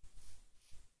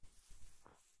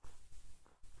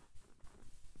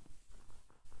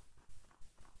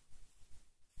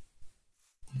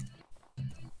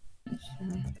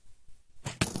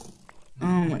 Oh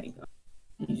my god.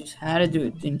 You just had to do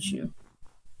it, didn't you?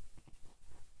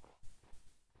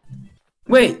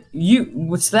 Wait,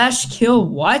 you slash kill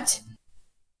what?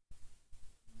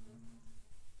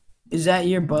 Is that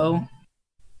your bow?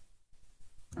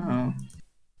 Oh.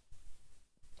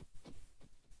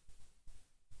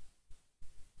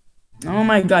 Oh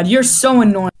my god, you're so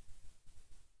annoying.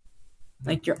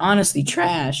 Like, you're honestly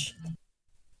trash.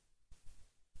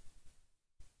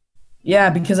 Yeah,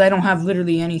 because I don't have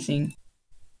literally anything.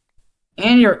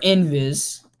 And you're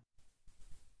invis.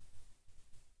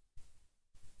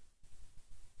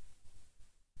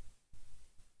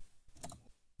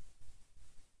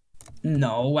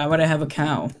 No, why would I have a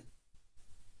cow?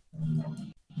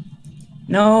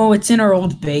 No, it's in our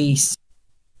old base.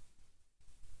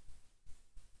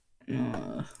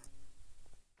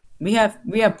 We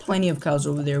have plenty of cows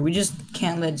over there. We just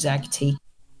can't let Zach take.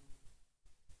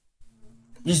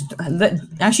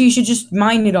 Actually, you should just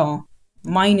mine it all.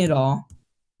 Mine it all.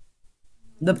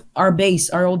 Our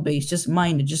old base. Just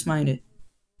mine it. Just mine it.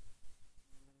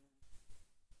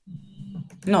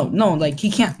 No, like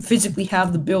he can't physically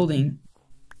have the building.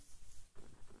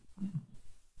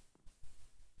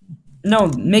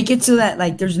 No, make it so that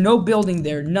like there's no building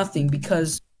there, nothing,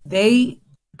 because they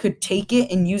could take it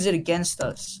and use it against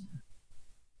us.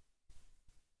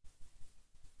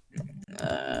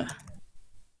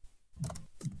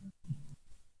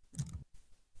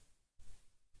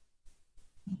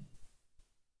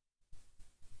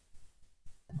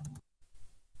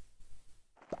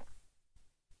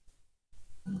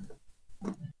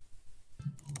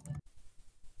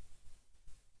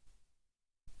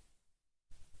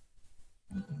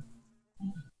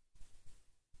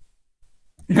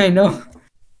 I know.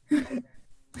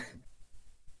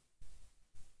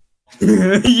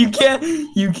 you can't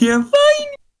find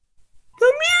me.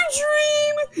 Come here,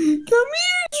 Dream. Come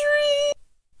here,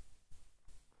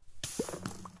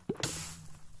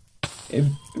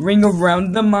 Dream. Ring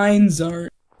around the mines are.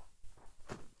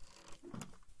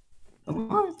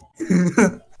 What?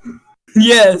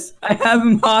 Yes, I have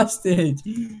him hostage.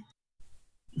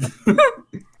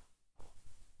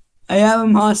 I have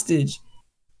him hostage.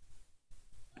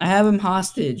 I have him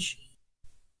hostage.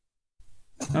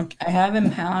 Okay, I have him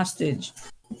hostage.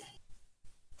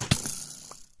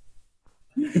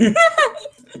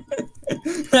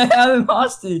 I have him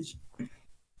hostage.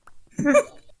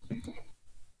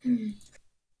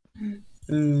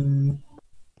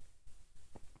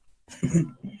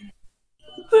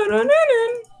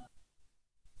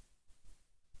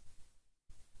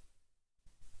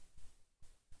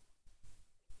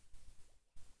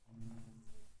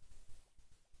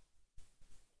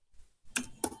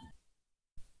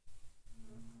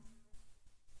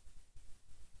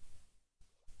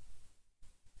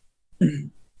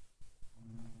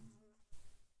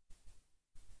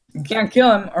 You can't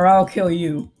kill him or I'll kill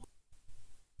you.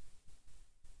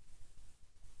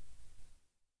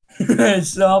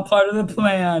 It's all part of the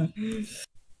plan.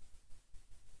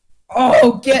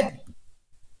 Oh, get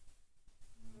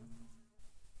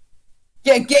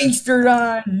gangstered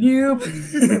on, noob.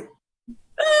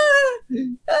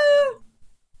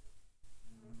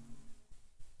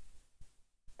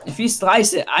 If you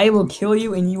slice it, I will kill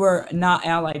you and you are not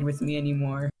allied with me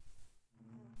anymore.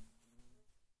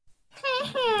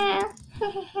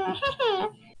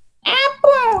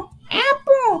 Apple!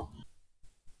 Apple!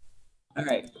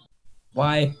 Alright.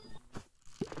 Why?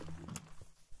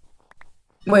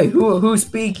 Wait, who's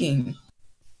speaking?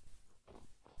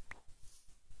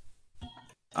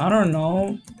 I don't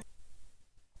know.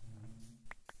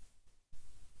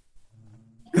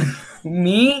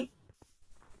 Me?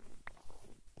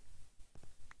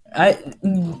 I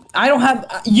don't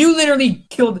have. You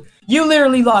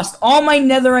literally lost all my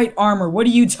netherite armor. What are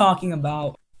you talking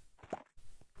about?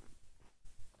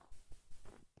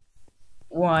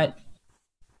 What?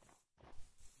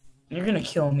 You're gonna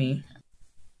kill me.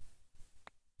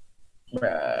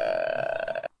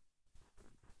 Bruh.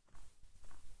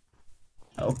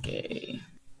 Okay.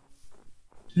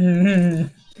 I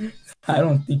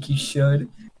don't think you should.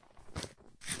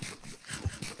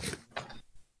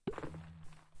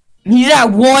 He's at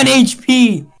 1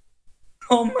 HP!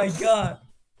 Oh my god.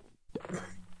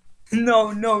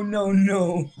 No.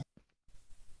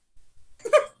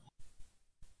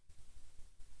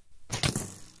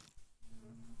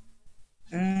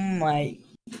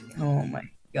 Oh my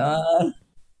god.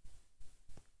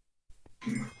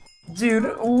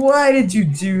 Dude, why did you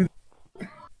do that?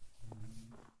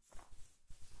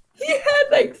 He had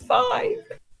like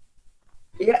 5.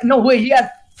 Yeah, no wait, he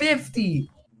had 50.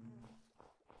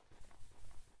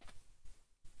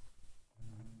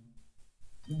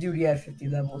 Dude, he had 50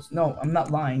 levels. No, I'm not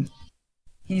lying.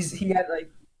 He had like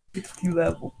 50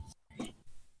 levels.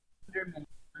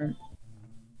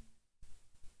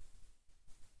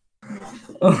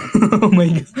 Oh my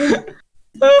god.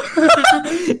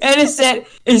 And it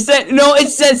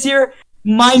says here,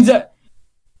 mine's are.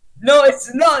 No,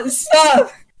 it's not.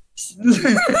 Stop.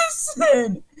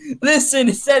 Listen.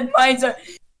 It said mine's are.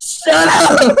 Shut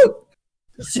up.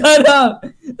 Shut up.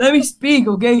 Let me speak,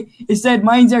 okay? It said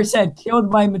mine's are said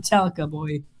killed by Metallica,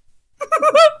 boy.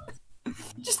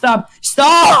 Just stop.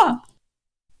 Stop.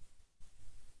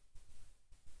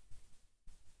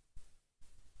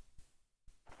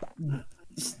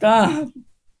 Stop.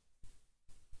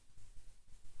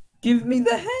 Give me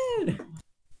the head.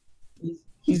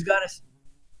 He's got us.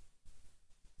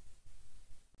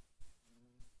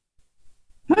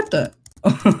 What the?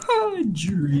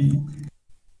 Dream.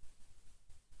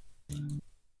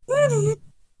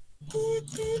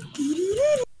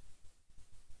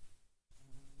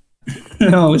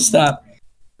 No, stop.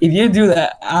 If you do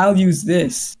that, I'll use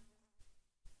this.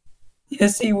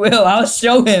 Yes, he will. I'll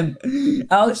show him.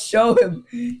 I'll show him.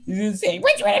 He's gonna say,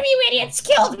 "Which one of you idiots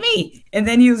killed me?" And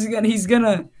then he's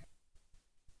gonna.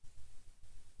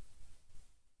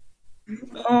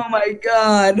 Oh my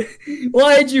God!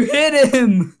 Why'd you hit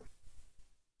him?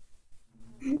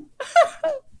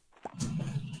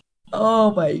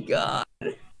 Oh my God!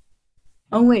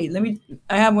 Oh wait, let me.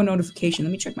 I have one notification.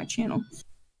 Let me check my channel.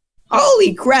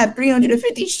 Holy crap!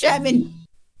 357.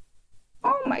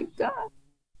 Oh my God!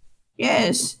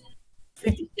 Yes.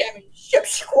 57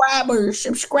 subscribers.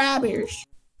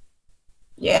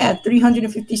 Yeah,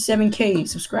 357K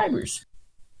subscribers.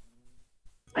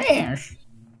 Yes.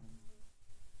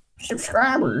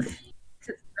 Subscribers,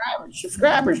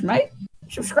 mate.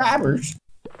 Subscribers.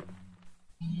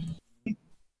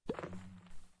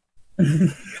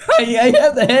 I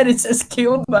have the head. It says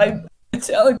killed by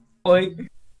Metallic Boy.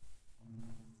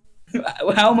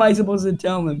 How am I supposed to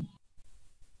tell him?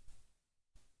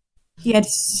 He had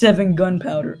 7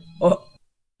 gunpowder. Oh,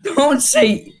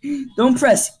 don't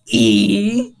press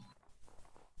E.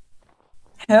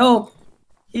 Help.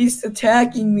 He's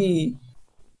attacking me.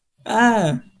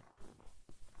 Ah.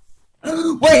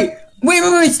 Wait,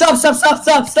 stop.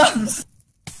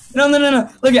 No.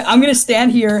 Look, I'm gonna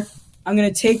stand here. I'm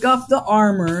gonna take off the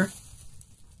armor.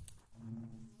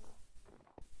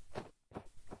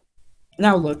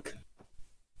 Now look.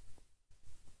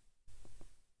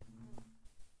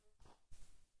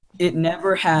 It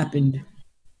never happened.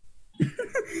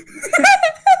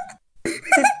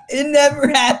 It never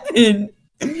happened.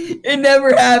 It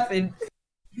never happened.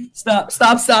 Stop.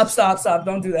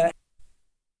 Don't do that.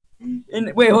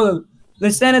 And wait, hold on.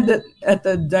 Let's stand at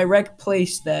the direct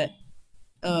place that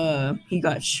he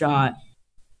got shot.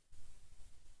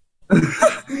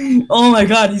 Oh my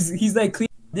God, he's like cleaning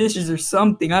dishes or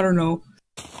something. I don't know.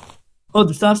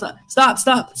 Hold on,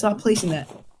 stop placing that.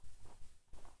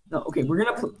 No, okay, we're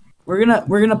gonna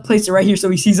place it right here so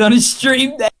he sees on his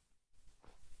stream that.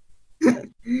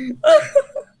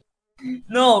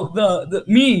 No, the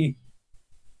me.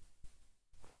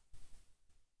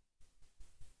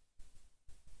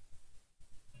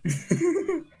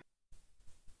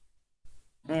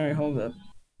 Alright, hold up.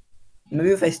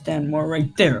 Maybe if I stand more right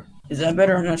there. Is that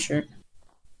better? I'm not sure.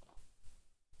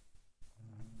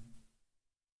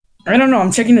 I don't know,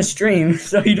 I'm checking the stream,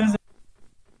 so he doesn't.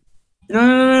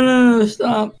 No,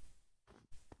 stop.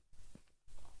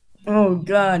 Oh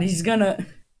God, he's gonna.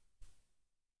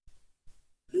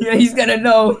 Yeah, he's gonna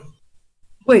know.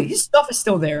 Wait, his stuff is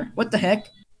still there. What the heck?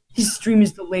 His stream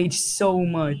is delayed so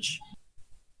much.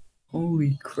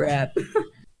 Holy crap.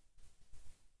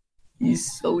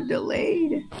 He's so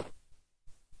delayed.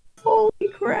 Holy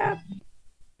crap.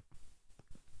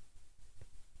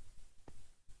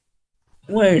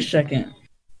 Wait a second.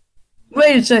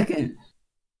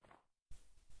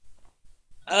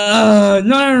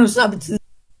 No, stop. It's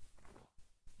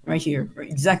right here.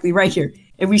 Exactly right here.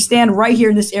 If we stand right here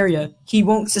in this area, he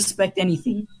won't suspect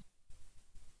anything.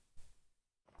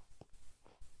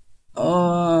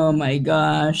 Oh my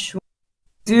gosh.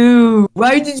 Dude,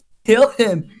 why did you kill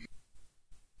him?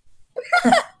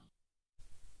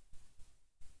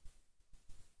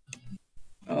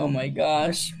 Oh my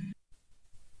gosh.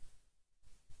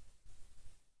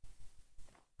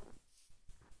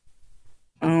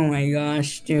 Oh my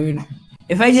gosh, dude.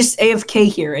 If I just AFK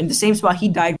here in the same spot he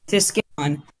died with his skin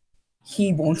on,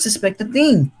 he won't suspect a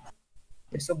thing.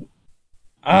 So,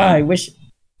 I wish.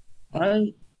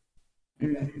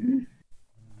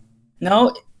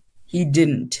 No, he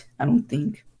didn't. I don't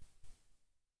think.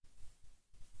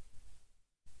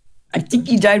 I think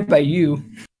he died by you.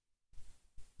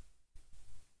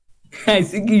 I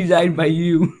think he died by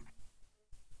you.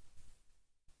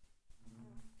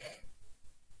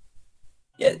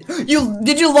 Yeah,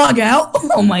 did you log out?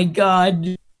 Oh my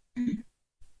God.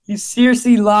 You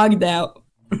seriously logged out.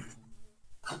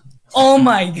 Oh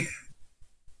my.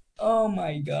 Oh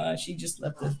my gosh, he just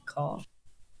left a call.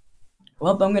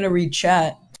 Well, I'm gonna read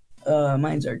chat.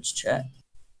 Mine's Art's chat.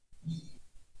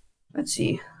 Let's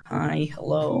see. Hi,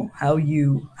 hello, how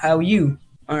you?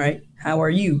 Alright, how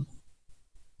are you?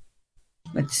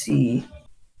 Let's see.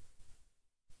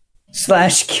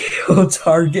 / kill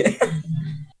target.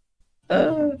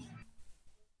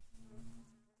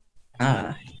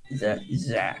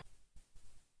 Zach.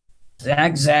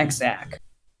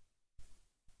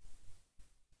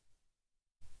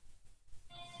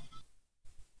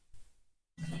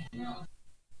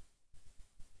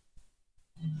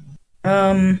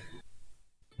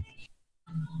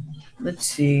 Let's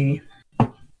see.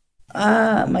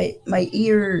 My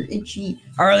ear itchy.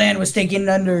 Our land was taken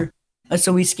under,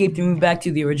 so we escaped and moved back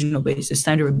to the original base. It's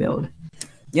time to rebuild.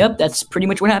 Yep, that's pretty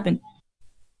much what happened.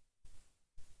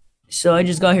 So I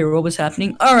just got here. What was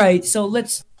happening? All right, so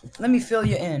let me fill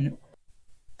you in.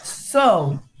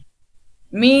 So,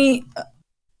 me,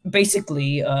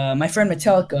 basically, my friend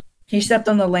Metallica, he stepped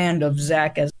on the land of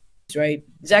Zach as right.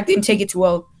 Zach didn't take it too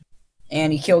well,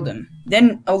 and he killed him.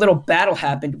 Then a little battle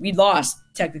happened. We lost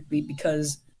technically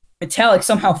because Metallic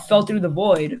somehow fell through the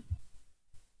void,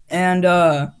 and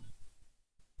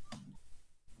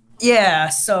yeah,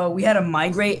 so we had to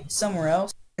migrate somewhere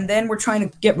else. And then we're trying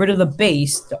to get rid of the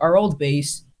base, our old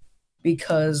base,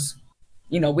 because,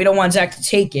 you know, we don't want Zach to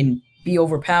take and be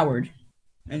overpowered.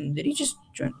 And did he just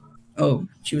join? Oh,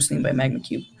 she was slain by Magma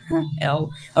Cube.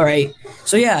 L. Alright,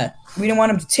 so yeah, we didn't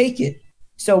want him to take it.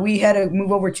 So we had to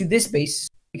move over to this base,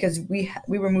 because we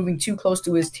were moving too close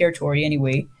to his territory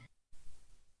anyway.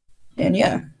 And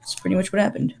yeah, that's pretty much what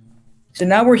happened. So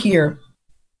now we're here.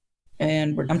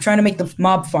 And I'm trying to make the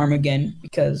mob farm again,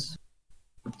 because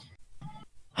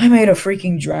I made a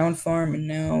freaking drown farm, and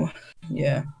now,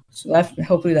 yeah. So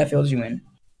hopefully that fills you in.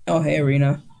 Oh, hey,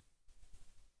 Arena.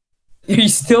 Are you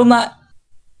still not?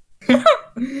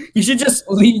 You should just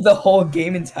leave the whole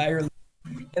game entirely.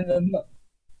 And then...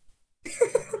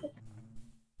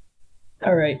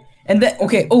 Alright. And then,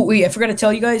 okay, oh, wait, I forgot to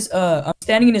tell you guys, I'm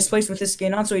standing in his place with his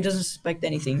skin on, so he doesn't suspect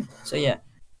anything. So, yeah.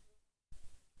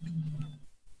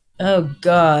 Oh,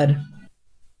 God.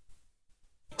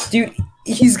 Dude,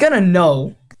 he's gonna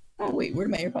know. Oh, wait, where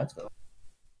did my AirPods go?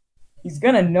 He's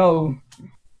gonna know.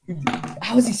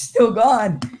 How is he still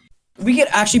gone? We could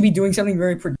actually be doing something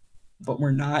very productive, but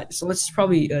we're not. So let's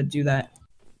probably do that.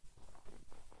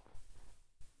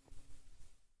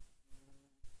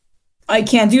 I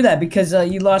can't do that because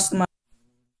you lost my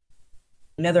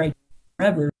netherite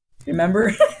forever.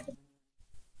 Remember?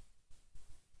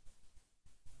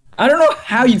 I don't know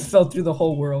how you fell through the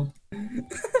whole world.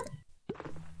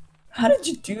 How did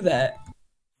you do that?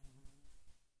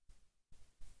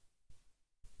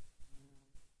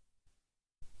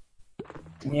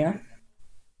 Yeah.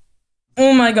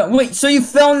 Oh my god. Wait, so you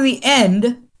fell in the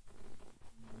end?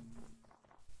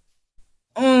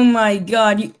 Oh my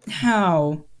god.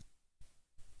 How?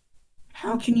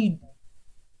 How can you...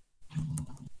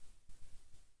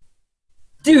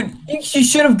 Dude, you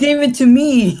should have gave it to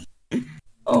me.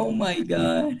 Oh my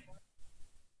god.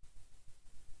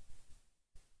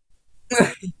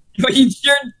 But you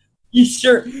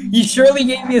surely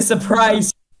gave me a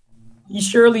surprise. You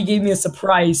surely gave me a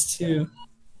surprise too.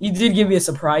 You did give me a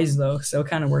surprise though, so it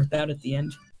kind of worked out at the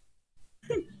end.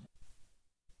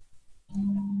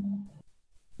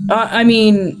 I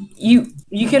mean, you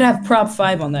could have prop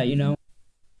 5 on that, you know.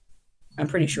 I'm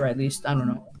pretty sure, at least. I don't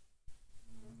know.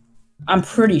 I'm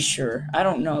pretty sure. I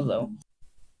don't know though.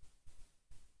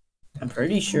 I'm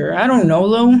pretty sure. I don't know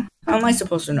though. How am I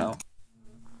supposed to know?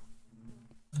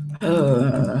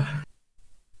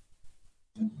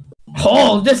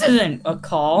 Oh, this isn't a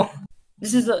call.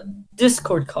 This is a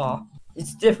Discord call.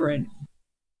 It's different.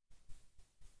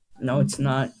 No, it's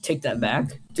not. Take that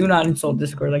back. Do not insult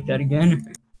Discord like that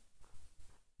again.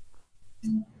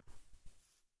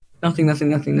 Nothing.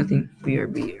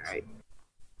 BRB, right?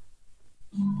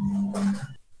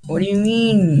 What do you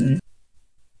mean?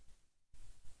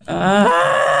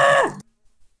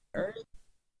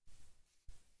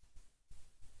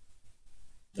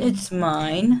 It's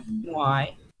mine.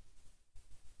 Why?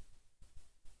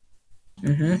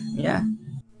 Yeah.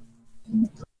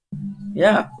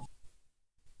 Yeah.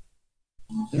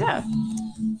 Yeah.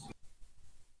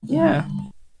 Yeah.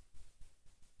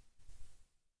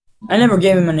 I never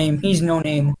gave him a name. He's no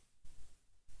name.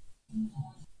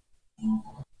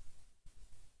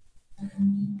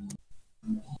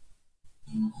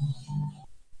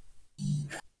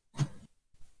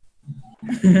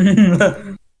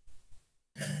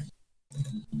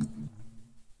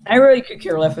 I really could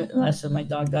care less if my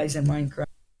dog dies in Minecraft.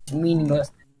 It's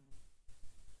meaningless.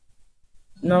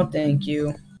 No, thank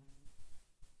you.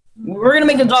 We're gonna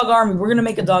make a dog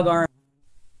army.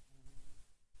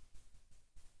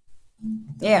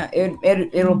 Yeah,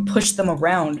 it'll push them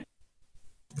around.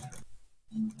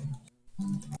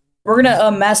 We're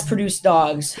gonna mass produce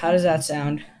dogs. How does that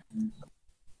sound?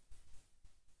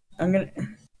 I'm gonna...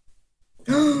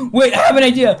 Wait, I have an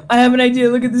idea.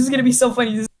 Look at this. Is gonna be so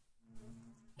funny.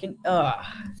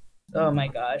 Oh my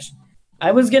gosh.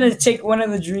 I was gonna take one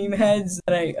of the dream heads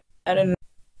that I didn't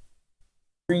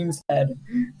dreams head.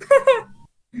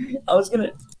 I was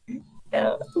gonna...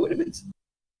 Yeah, it would have been...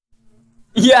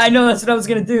 Yeah, I know, that's what I was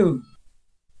gonna do.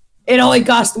 It only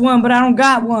cost one, but I don't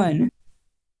got one.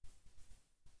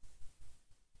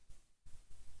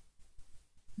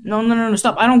 No,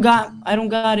 stop. I don't got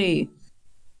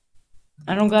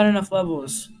enough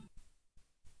levels.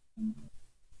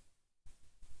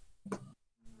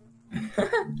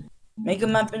 Make a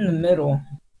map in the middle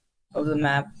of the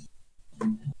map.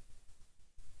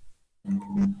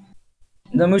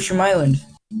 The Mushroom Island.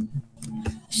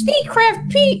 Sneakcraft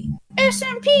P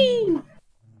SMP.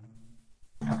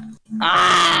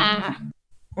 Ah!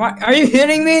 What? Are you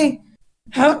hitting me?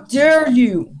 How dare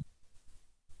you?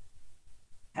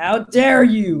 How dare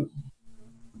you?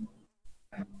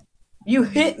 You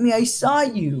hit me. I saw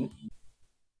you.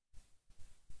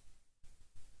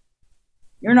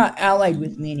 You're not allied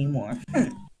with me anymore.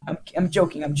 I'm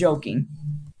joking. I'm joking.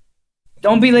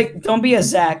 Don't be a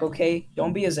Zach, okay?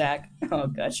 Don't be a Zach. Oh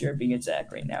gosh, you're being a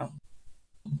Zach right now.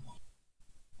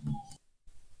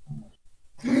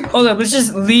 Hold up, let's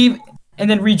just leave and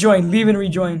then rejoin. Leave and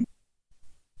rejoin.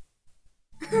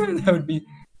 That would be.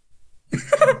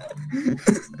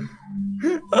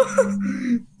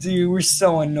 Dude, we're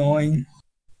so annoying.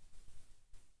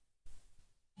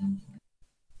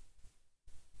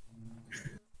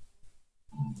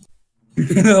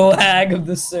 The lag of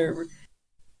the server.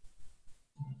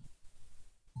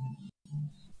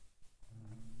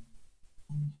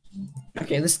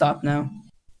 Okay, let's stop now.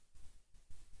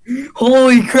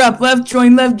 Holy crap, left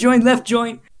join, left join, left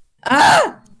join.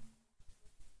 Ah!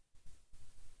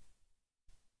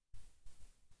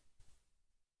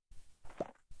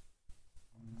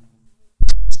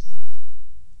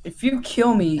 If you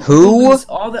kill me, who lose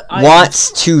all the items.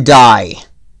 wants to die?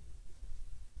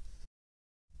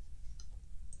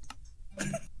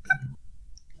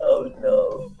 Oh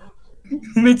no.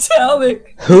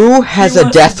 Metallic. Who has He a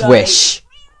wants to death die. wish?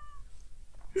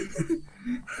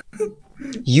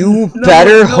 You No,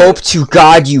 better no. hope to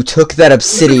God you took that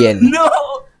obsidian. No.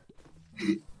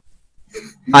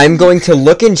 I'm going to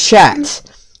look in chat,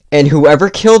 and whoever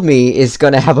killed me is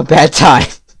gonna have a bad time.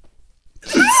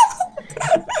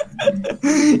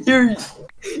 You're.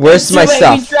 Where's Too my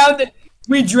late, stuff?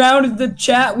 We drowned the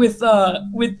chat with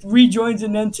rejoins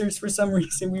and enters for some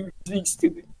reason. We were being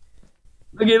stupid.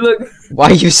 Okay, look. Why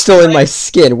are you still in my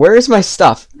skin? Where's my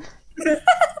stuff?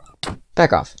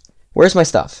 Back off. Where's my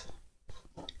stuff?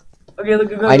 Okay,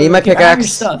 look. I need my okay, I have your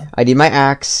pickaxe. stuff. I need my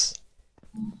axe.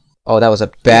 Oh, that was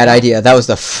a bad idea. That was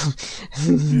the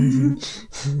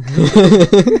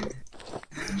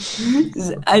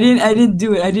I didn't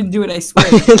do it. I didn't do it. I swear.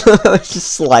 It was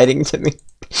just sliding to me.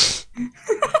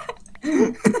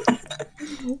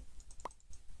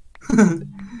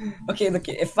 Okay, look.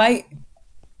 If I.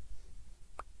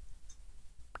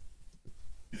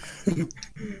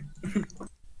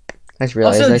 I just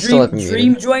realized Also, I still have muted.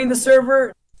 Dream joined the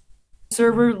server.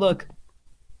 Look.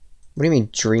 What do you mean,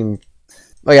 Dream?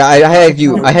 Oh yeah, I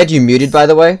had you muted, by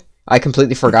the way. I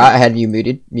completely forgot I had you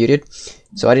muted,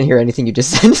 so I didn't hear anything you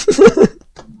just said.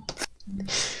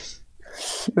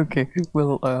 Okay,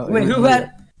 well, Wait, who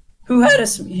had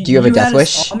us? Do you have a death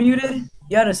wish? All muted?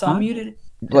 You had us all muted?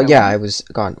 Well, yeah, I was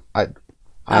gone. Oh.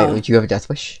 Do you have a death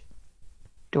wish?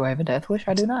 do I have a death wish?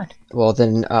 I do not. Well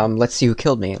then, let's see who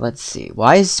killed me. Let's see.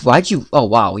 Why'd you? Oh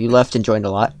wow, you left and joined a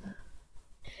lot.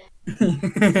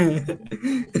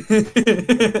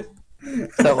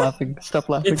 Stop laughing. Stop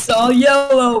laughing. It's all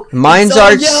yellow. Mine's It's all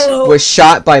Arts yellow. was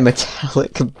shot by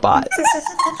metallic bot.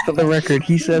 For the record,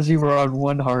 he says you were on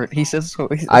 1 heart. He says so.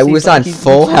 I was on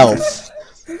full health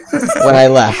when I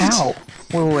left. How?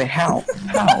 Wait, how?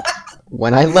 How?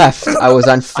 When I left, I was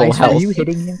on full Were health. you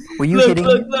hitting him? Were you Look, hitting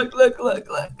look, him?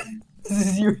 look. This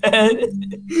is your head.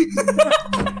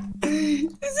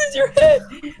 This is your head.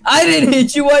 I didn't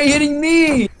hit you. Why are you hitting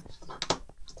me?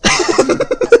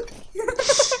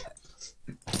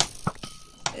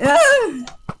 Yeah.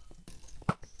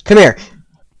 Come here.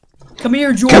 Come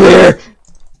here, Jordan. Come here.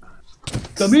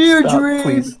 Come here, Stop, Dream.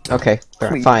 please. Okay,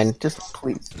 Please. fine. Just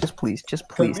please,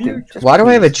 here. dude. Just Why do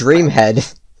I have a please. dream head?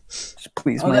 Just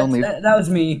please, Oh, my only. that was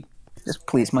me. Just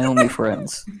please, my only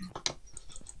friends.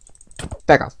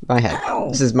 Back off, my head. Ow.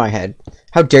 This is my head.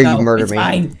 How dare you murder it's me?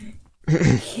 Fine.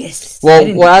 Yes. I Well,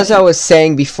 didn't- as I was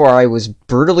saying before, I was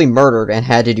brutally murdered and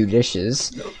had to do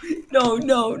dishes.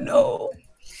 No.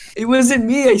 It wasn't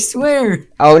me. I swear.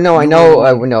 Oh no, I know.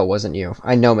 No, it wasn't you.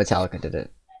 I know Metallica did it.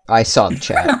 I saw the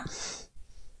chat.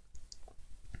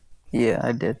 Yeah,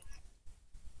 I did.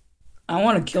 I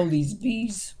want to kill these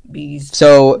bees.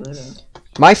 So,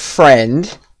 my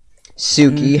friend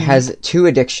Suki has 2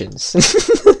 addictions.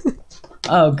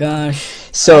 Oh gosh.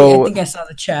 So, I think I saw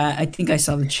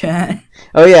the chat.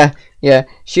 oh yeah,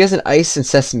 she has an ice and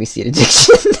sesame seed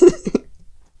addiction.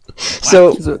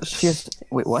 So she has.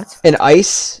 Wait, what? in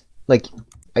ice, like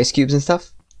ice cubes and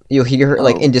stuff, you'll hear her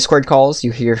like Oh. in Discord calls.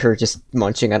 You hear her just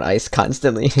munching on ice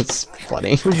constantly. It's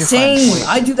funny. Who's your Same. friend?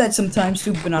 I do that sometimes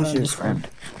too, but not Who's on your Discord. friend?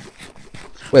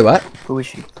 Wait, what? Who is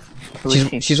she? Who is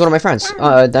she? She's one of my friends.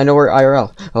 I know her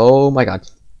IRL. Oh my god.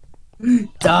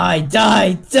 Die,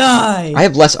 die, die! I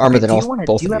have less armor than do you all wanna,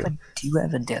 both do you of have you. a Do you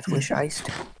have a death wish, Iced?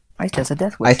 Iced has a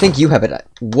death wish. I think you have it.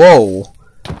 Whoa.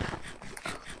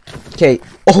 Okay.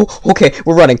 Oh, okay.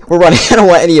 We're running. We're running. I don't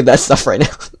want any of that stuff right now.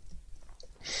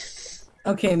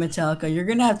 Okay, Metallica, you're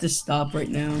gonna have to stop right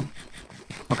now.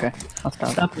 Okay, I'll stop.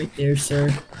 Stop right there,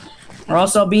 sir. Or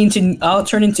else I'll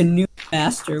turn into Noob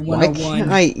Master Why 101.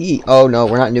 can't I eat? Oh no,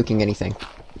 we're not nuking anything.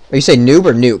 Oh, you say noob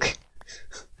or nuke?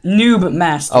 Noob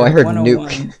Master. Oh, I heard 101.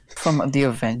 nuke. From the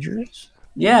Avengers?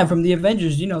 Yeah, from the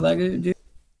Avengers. You know that dude.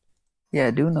 Yeah,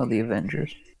 I do know the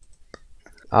Avengers.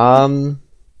 You're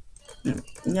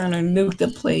gonna nuke the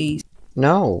place.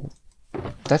 No.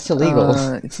 That's illegal.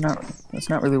 It's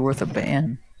not really worth a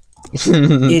ban.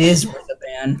 It is worth a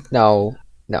ban. No.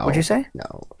 No. What'd you say?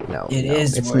 No. No. It no.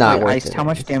 is It's worth not it. worth Iced, it. how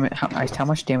much damage? How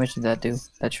much damage did that do?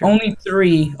 That's true. Only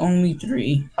 3. Only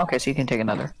 3. Okay, so you can take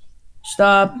another.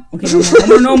 Stop. Okay, no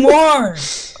more. No more.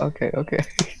 Okay. Oh,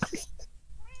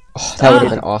 that would have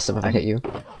been awesome if I hit you.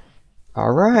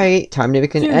 Alright, time to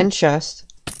make an Dude. end chest.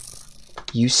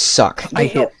 You suck. I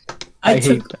hit I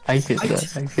hit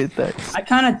that. I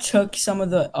kind of took some of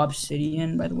the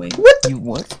obsidian, by the way. You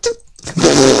what?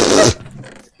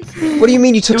 What do you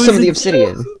mean you took It was some of a the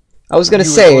obsidian? I was gonna You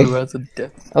were say, going about to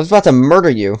death. I was about to murder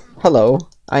you. Hello,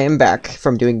 I am back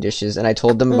from doing dishes, and I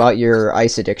told them about your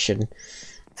ice addiction.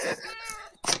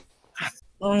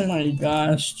 Oh my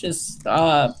gosh! Just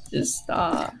stop! Just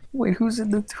stop! Wait, who's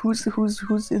in the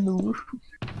room?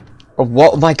 Oh,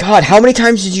 whoa, my god, how many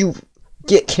times did you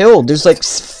get killed? There's like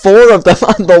 4 of them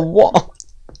on the wall.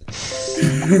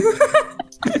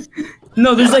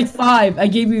 No, there's like 5. I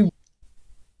gave you.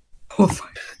 Oh, fuck.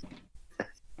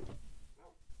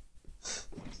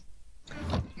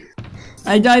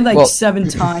 I died like Well- 7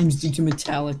 times due to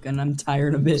Metallica, and I'm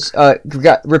tired of it.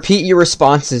 Repeat your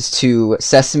responses to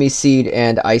sesame seed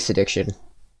and ice addiction.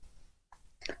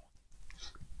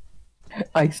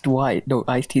 Iced why? No,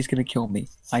 Iced he's gonna kill me.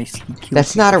 Iced he killed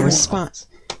That's me. not a response.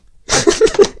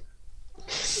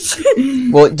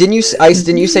 Well, didn't you, Ice?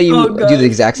 Didn't you say you Oh, do God. the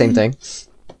exact same thing?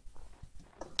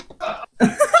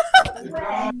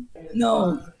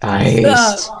 No.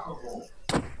 Ice.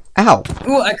 Ow.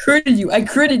 Oh, I critted you. I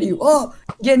critted you. Oh,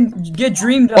 get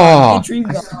dreamed on. Oh. Get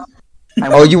dreamed on.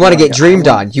 Oh, you want to get dreamed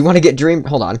on. You want to get dreamed.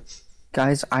 Hold on.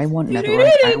 Guys, I want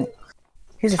netherite.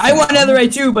 Here's the I thing, want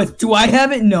netherite too, but do I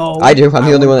have it? No. I do. I'm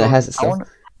the only want- one that has it I still. want,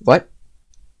 What?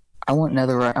 I want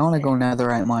netherite. I want to go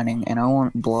netherite mining, and I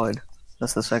want blood.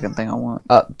 That's the second thing I want.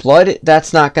 Blood?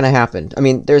 That's not gonna happen. I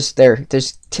mean, there's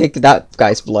take that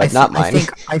guy's blood, not mine.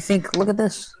 I think. Look at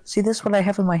this. See this? What I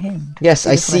have in my hand. Yes,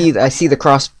 I this what have? see. I see the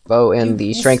crossbow and the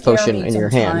You strength scare potion me in your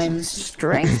hand. sometimes.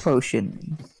 Strength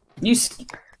potion. You.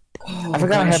 Oh, I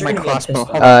forgot I gosh, had you're my gonna get crossbow.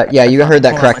 pissed. Hold on. Yeah, you heard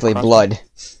that Hold on, my correctly. crossbow. Blood.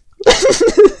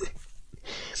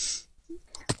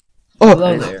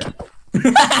 Hello Oh, there.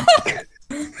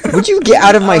 would you get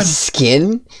out of my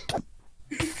skin?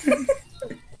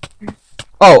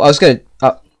 Oh, I was gonna.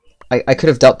 I could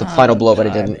have dealt the final blow, but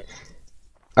I didn't.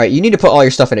 All right, you need to put all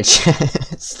your stuff in a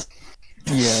chest.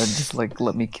 Yeah, just like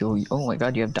let me kill you. Oh my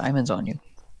god, you have diamonds on you.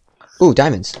 Ooh,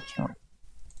 diamonds. Yeah,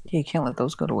 you can't let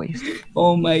those go to waste.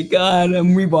 Oh my god,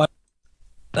 I'm rebought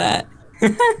that.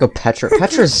 Go Petra.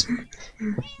 Petra's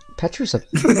a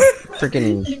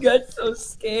freaking. You got so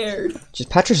scared.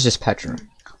 Petra's just Petra.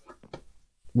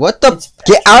 What the? It's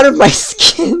Get out of my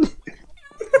skin!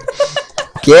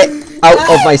 Get out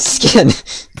of my skin!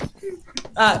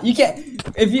 You can't.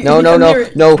 If you No, if you no, come no, near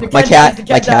it, no! the My cat, dies,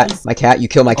 my cat, dies. my cat! You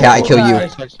kill my cat, I kill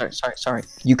you. Sorry.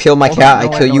 You kill my Hold cat, on, I no,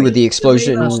 kill wait, you no, with the wait.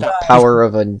 explosion Stop. power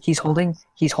of a. He's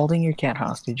holding your cat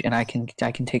hostage, and I can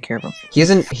take care of him. He has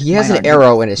Mine an are-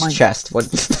 arrow in his mine- chest. What?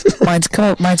 Mine's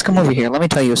come over here. Let me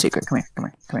tell you a secret. Come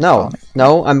here. No, Follow me.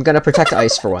 no! I'm gonna protect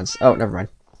Ice for once. Oh, never mind.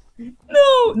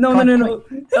 No.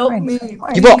 Help Mines, me.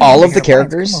 Mines, You bought come all over of the here.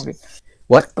 Mines, characters? come over here.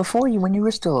 What? Before you, when you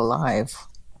were still alive,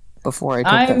 before I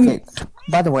took I'm- that fake.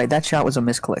 By the way, that shot was a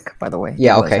misclick. By the way.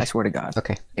 Yeah, It was, okay. I swear to God.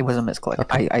 Okay. It was a misclick.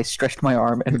 Okay. I stretched my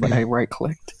arm and when I right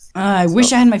clicked. I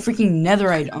wish I had my freaking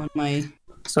netherite on my.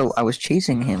 So I was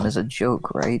chasing him as a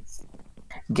joke, right?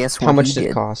 Guess what? How much he did it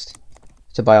did? cost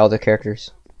to buy all the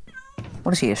characters?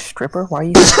 What is he, a stripper? Why are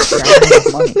you grabbing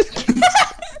his money?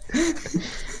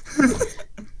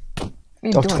 What are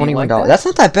you Oh, doing? You like $21. that? That's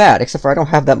not that bad, except for I don't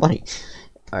have that money.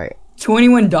 All right.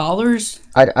 $21?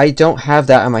 I don't have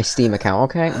that on my Steam account,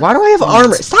 okay? Why do I have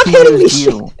armor? Stop hitting me,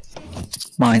 shit!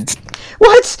 Mine.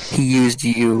 What? He used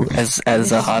you as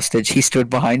a hostage. He stood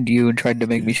behind you and tried to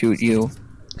make me shoot you.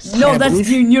 No, that's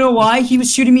you know why? He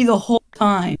was shooting me the whole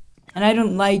time. And I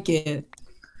don't like it.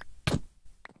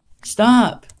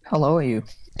 Stop. How low are you?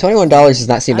 $21 does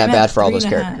not seem that I'm bad at for all those 3.5.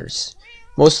 characters.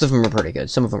 Most of them are pretty good.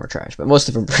 Some of them are trash, but most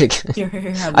of them are pretty good.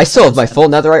 Here, I still have my full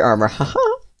netherite armor. Haha.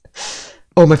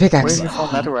 Oh, my pickaxe. Where's your full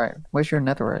netherite? Where's your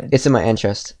netherite? It's in my end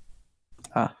chest.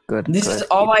 Ah, good. This good. is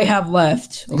all I have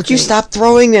left. Would you stop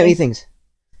throwing at me things?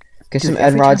 Get some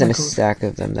end rods and a stack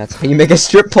of them. That's how you make a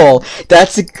strip pole.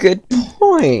 That's a good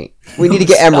point. We need to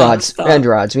get end rods. Stop. End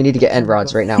rods. We need to get end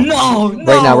rods right now. No,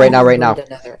 Right now.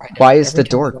 Why is the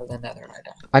door?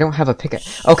 I don't have a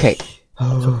pickaxe. Okay.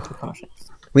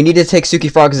 We need to take Suki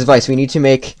Frog's advice. We need to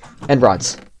make end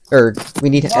rods. Or, we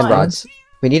need end rods.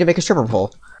 We need to make a stripper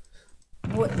pole.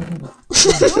 What?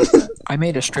 I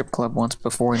made a strip club once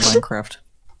before in Minecraft.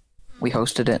 We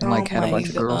hosted it and had a bunch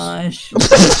of girls.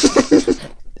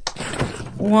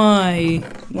 Why?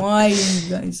 Why are you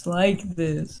guys like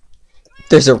this?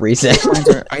 There's a reason.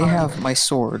 I have my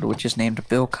sword, which is named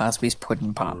Bill Cosby's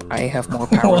Puddin' Pop. I have more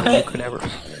power than you could ever.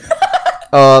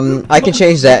 I can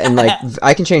change that and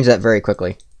I can change that very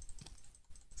quickly.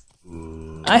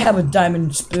 I have a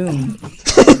diamond spoon.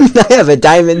 I have a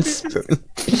diamond spoon.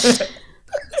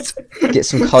 Get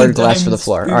some colored glass for the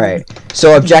floor. Alright.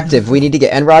 So objective, we need to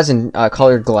get end rods and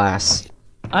colored glass.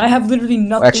 I have literally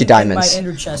nothing actually, diamonds. in my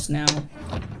ender chest now.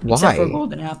 Why? Except for a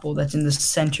golden apple that's in the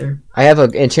center. I have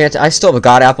an enchant. I still have a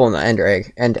god apple and an ender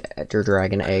egg. And ender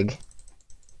dragon egg.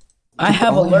 I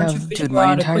have a large fish dude, my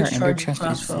rod, a entire quick ender charge chest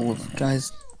is full of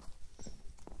guys.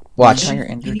 Watch. My entire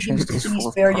ender chest is full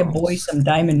of spare your boy some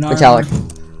diamond armor. Metallic.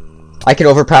 I can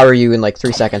overpower you in like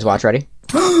 3 seconds. Watch, ready?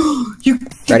 You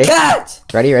ready? Cat!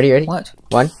 Ready? What?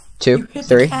 1, 2,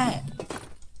 3.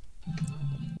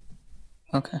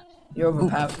 Okay. You're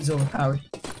overpowered. He's overpowered.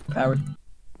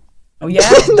 Oh yeah?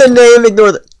 The name,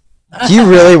 ignore the... Do you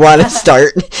really want to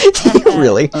start? Do you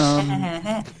really?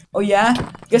 Oh yeah?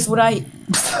 Guess what I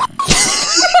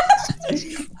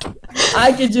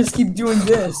could just keep doing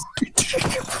this.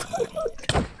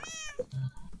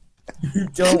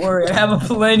 Don't worry, I have a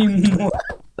plenty more.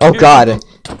 Oh god.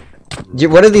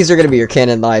 One of these are going to be your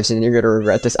canon lives and you're going to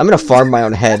regret this. I'm going to farm my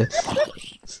own head.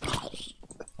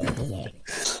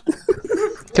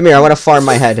 Come here, I want to farm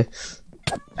my head.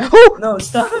 Oh! No,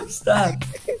 stop. Stop.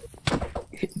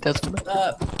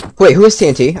 Wait, who has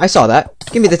TNT? I saw that.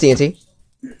 Give me the TNT.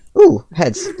 Ooh,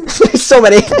 heads. There's so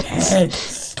many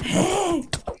heads.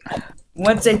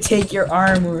 Once I take your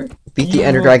armor, beat the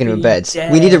Ender Dragon in beds.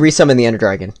 Dead. We need to resummon the Ender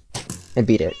Dragon. And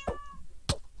beat it.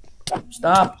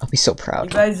 Stop. I'll be so proud.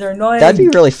 You guys are annoying. That'd be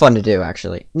really fun to do,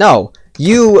 actually. No,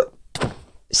 you...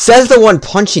 Says the one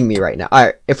punching me right now.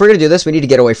 Alright, if we're gonna do this, we need to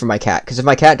get away from my cat. Because if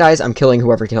my cat dies, I'm killing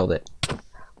whoever killed it.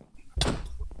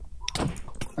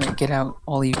 Alright, get out.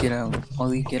 All you get out.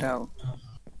 All you get out.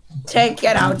 Take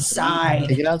it outside.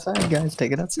 Take it outside, guys.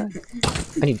 Take it outside.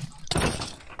 I need...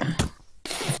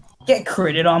 Get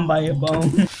critted on by a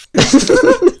bone.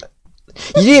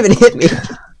 You didn't even hit me.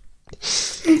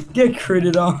 Get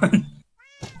critted on.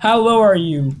 How low are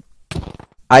you?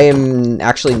 I am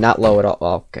actually not low at all.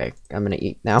 Oh, okay, I'm gonna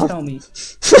eat now. Tell me.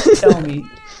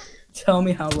 Tell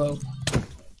me how low.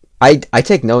 I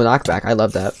take no knockback. I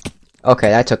love that.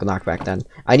 Okay, I took a knockback then.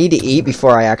 I need to eat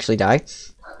before I actually die.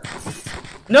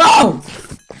 No!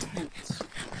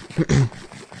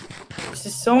 This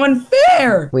is so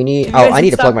unfair. We need. Oh, I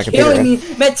need to plug my computer in. Me.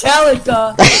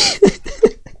 Metallica.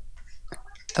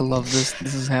 I love this.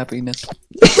 This is happiness.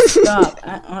 Stop.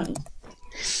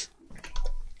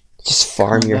 Just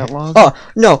farm your... log? Oh,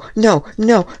 no!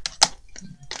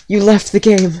 You left the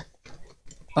game!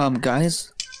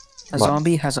 Guys, a What?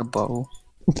 zombie has a bow.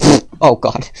 Oh,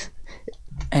 God.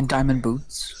 And diamond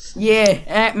boots. Yeah,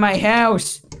 at my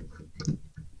house.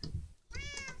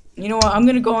 You know what? I'm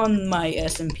gonna go on my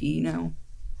SMP now.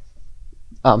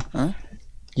 Huh?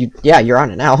 Yeah, you're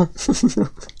on it now.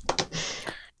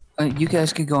 You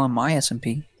guys could go on my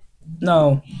SMP.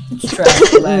 No, it's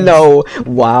trash. No!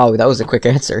 Wow, that was a quick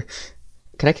answer.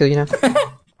 Can I kill you now?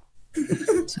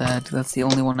 Sad. That's the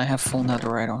only one I have full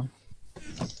netherite on.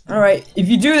 Alright, if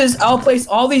you do this, I'll place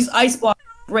all these ice blocks,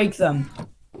 break them.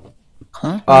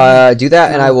 Huh? Do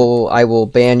that and I will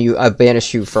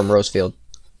banish you from Rosefield.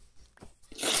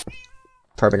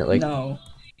 Permanently. No.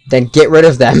 Then get rid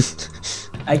of them.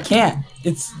 I can't.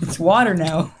 It's water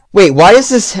now. Wait, why does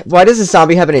this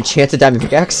zombie have an enchanted diamond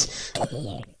pickaxe?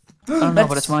 I don't know,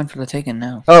 but it's mine for the taking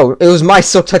now. Oh, it was my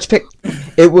silk touch pick.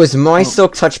 It was my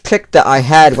silk touch pick that I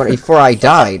had before I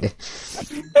died.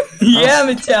 Yeah,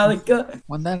 Metallica.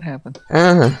 When that happened.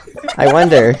 I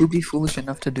wonder. Who'd be foolish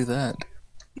enough to do that?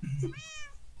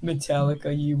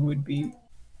 Metallica, you would be.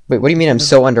 Wait, what do you mean I'm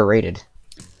so underrated?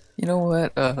 You know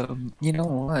what? You know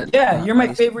what? Yeah, you're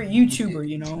my favorite YouTuber.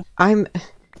 You know.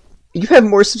 You have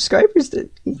more subscribers than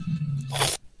me.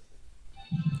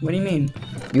 What do you mean?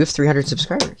 You have 300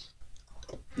 subscribers.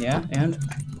 Yeah, and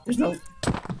there's no.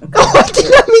 Oh, I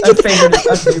did not mean I favored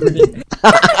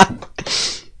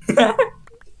it.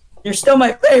 You're still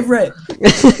my favorite.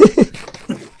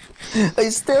 I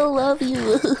still love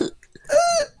you.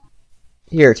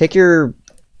 Here, take your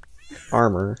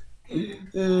armor.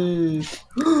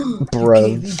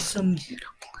 Bro.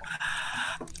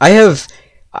 I have...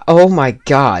 Oh my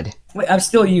god. Wait, I'm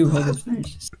still you. Hold up.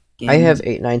 I have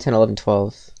 8, 9, 10, 11,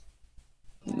 12.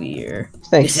 Weird.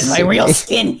 Thanks. This is my real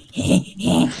skin.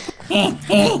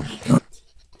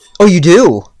 Oh, you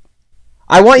do?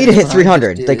 I want you to hit I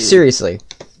 300. just Like, did. seriously.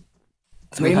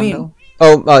 What do you mean?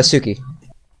 Oh, Suki.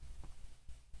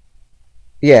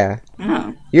 Yeah.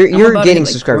 Oh. You're about to gaining hit, like,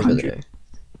 subscribers the other 400. day.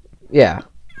 Yeah.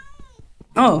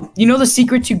 Oh, you know the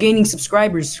secret to gaining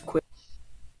subscribers? Quick.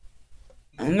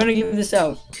 I'm gonna give this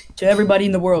out to everybody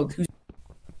in the world.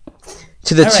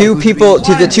 To the All right, two who's people,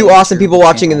 reading? to the two awesome people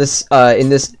watching in this,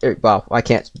 well, I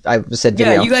can't, I said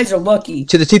video. Yeah, you guys are lucky.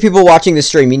 To the two people watching the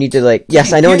stream, you need to, like,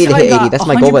 yes, I know I need to hit 80, that's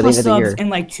my goal by the end of the year. In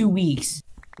like 2 weeks.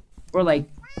 Or like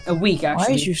a week, actually.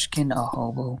 Why is your skin a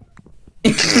hobo?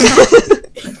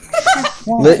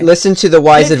 Listen to the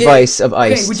wise advice of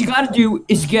Okay, Ice. what you gotta do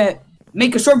is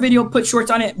make a short video, put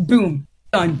shorts on it, boom,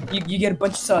 done. You get a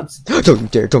bunch of subs.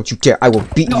 Don't you dare, I will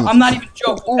beat No, you. I'm not even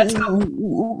joking. That's not.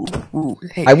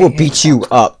 I will beat you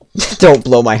up. Don't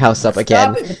blow my house up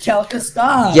again. Stop it, Metallica,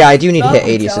 stop. Yeah, I do need to Stop, hit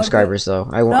 80 Metallica. subscribers though.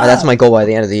 Stop. That's my goal by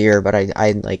the end of the year, but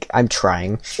I'm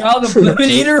trying. Child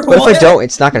Eliminator. But if I don't,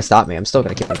 it's not gonna stop me. I'm still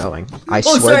gonna keep on going. I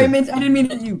Oh, swear. sorry, I didn't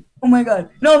mean at you. Oh my god.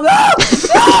 No, no!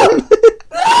 No!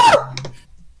 No!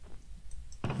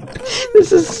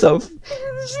 This is so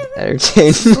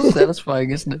entertaining. So satisfying,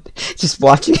 isn't it? Just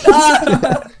watching.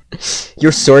 Ah!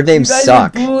 Your sword names You guys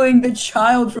suck. are bullying the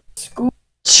child from school.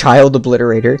 Child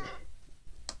obliterator.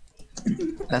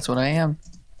 That's what I am.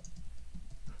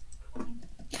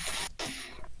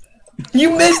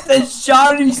 You missed the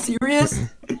shot. Are you serious?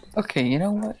 Okay, you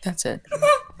know what? That's it.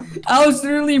 I was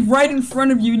literally right in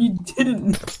front of you and you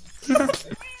didn't.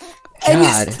 And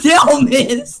God. you still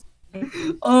missed.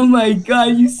 Oh my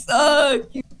god, you suck.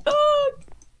 You suck.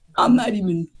 I'm not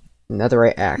even.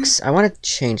 Netherite axe. I want to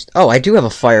change. Oh, I do have a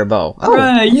fire bow. Oh,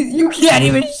 Bruh, you can't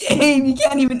even aim. You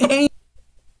can't even aim.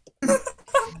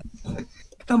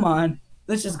 Come on.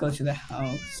 Let's just go to the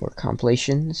house. more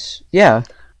compilations. Yeah.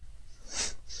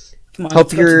 Come on. Hope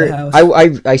let's go to you're. the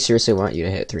house. I seriously want you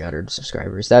to hit 300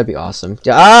 subscribers. That'd be awesome.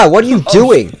 Ah, what are you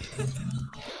doing?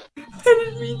 I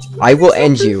didn't mean to. I will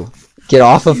end you. Get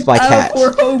off of my cat.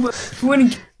 Poor hobo.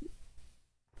 20.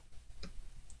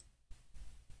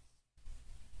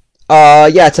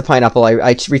 Yeah, it's a pineapple. I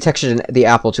retextured the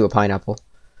apple to a pineapple.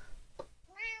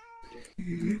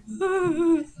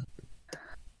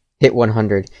 Hit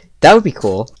 100. That would be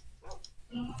cool.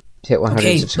 Hit 100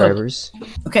 Okay, subscribers.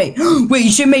 Okay. Wait,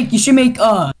 you should make Make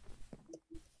a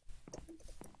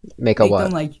make what?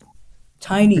 them like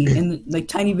tiny and like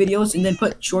tiny videos and then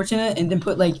put shorts in it and then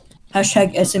put like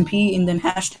hashtag SMP and then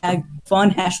hashtag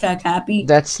fun, hashtag happy.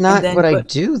 That's not then what I put-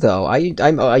 do though. I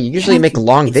usually make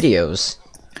long videos.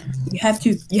 You have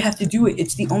to do it.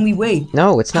 It's the only way.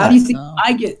 No, it's How not. do you think No.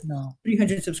 I get No.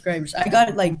 300 subscribers? I got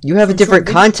it like You have a from different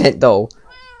short videos. content though.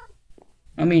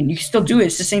 I mean, you can still do it.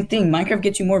 It's the same thing. Minecraft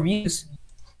gets you more views.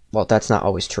 Well, that's not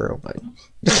always true, but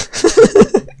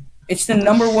It's the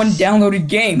 #1 downloaded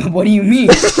game. What do you mean?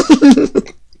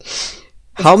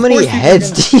 how many course you're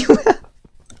heads do you have?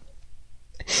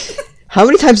 How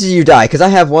many times did you die? Because I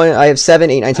have 7,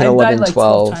 8, 9, 10, I've 11, died like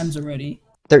 12, 12 times already.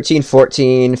 13,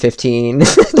 14, 15.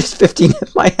 There's 15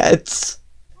 of my heads.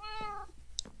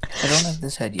 I don't have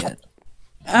this head yet.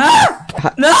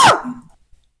 Ah! No!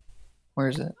 Where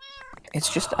is it?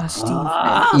 It's just a Steve.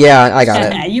 Ah! Yeah, I got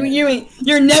it.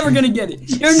 You're never gonna get it.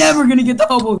 You're never gonna get the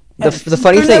hobo. The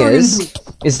funny You're thing never is gonna do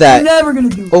it. You're that never gonna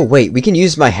do it. oh wait, we can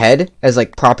use my head as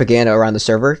like propaganda around the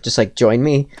server. Just like join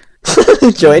me,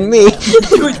 join me.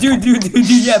 Dude,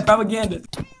 yeah, propaganda.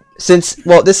 Since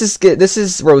well, this is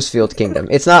Rosefield Kingdom.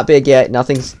 It's not big yet.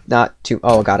 Nothing's not too.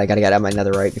 Oh god, I gotta get out my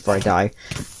netherite before I die.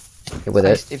 With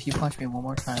it, If you punch me one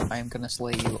more time, I am gonna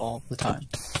slay you all the time.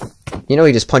 you know,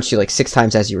 he just punched you like 6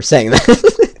 times as you were saying that.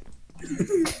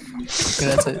 Okay,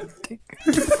 that's it.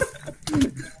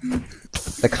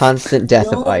 The constant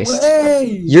death No of ice.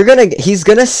 way. He's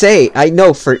gonna say, I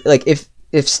know for, like, if,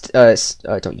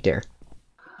 don't you dare.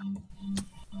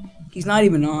 He's not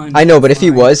even on. I know, but if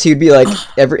he was, he'd be like,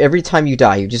 every time you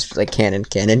die, you just, like, cannon.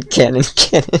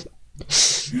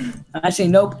 I say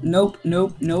nope.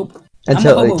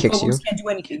 Until I'm a it hobo. kicks Hobos you. can't do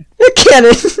anything.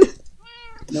 Cannon!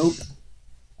 Nope.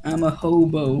 I'm a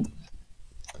hobo.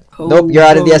 Nope, you're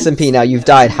out of the SMP now. You've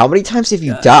died. How many times have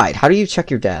you died? How do you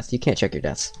check your death? You can't check your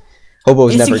deaths.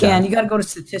 Hobos Yes, never you can. die. You gotta go to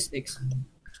statistics.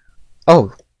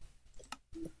 Oh.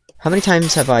 How many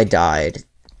times have I died?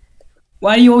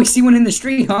 Why do you always see one in the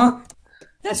street, huh?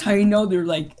 That's how you know they're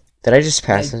like. Did I just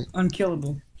pass it?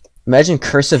 Unkillable. Imagine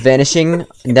Curse of Vanishing,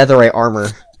 Netherite Armor.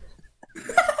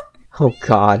 Oh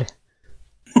god.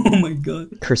 Oh my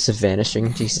god. Curse of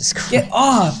Vanishing, Jesus Christ. Get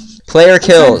off! Player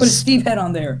Try to put a kills. Steve head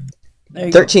on there. There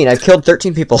you 13, I've killed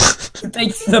 13 people. go.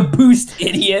 Thanks for the boost,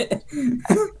 idiot.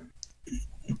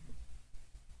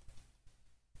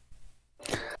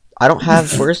 I don't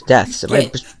have, where's deaths? Am I...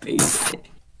 Get boosted.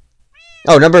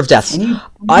 Oh, number of deaths. Can you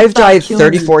I've stop died killing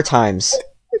 34 times.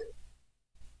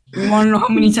 me? You wanna know how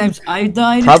many times I've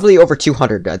died? Probably over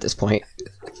 200 at this point.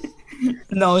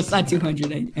 No, it's not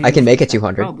 200. I can make it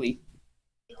 200. Probably.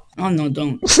 Oh no,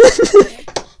 don't.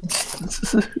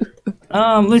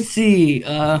 Let's see.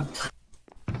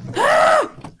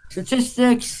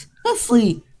 Statistics.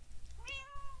 Leslie.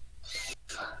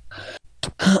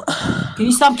 Can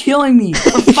you stop killing me for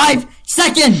 5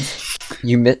 seconds?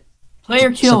 You mit.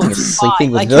 Player killed. Something is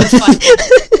sleeping with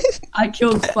I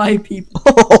killed 5 people.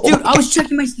 Oh. Dude, I was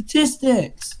checking my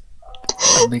statistics.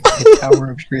 I'll make the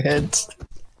tower of your heads.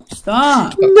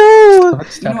 Stop. No!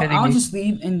 Stop hitting I'll me. just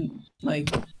leave and like.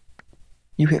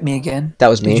 You hit me again. That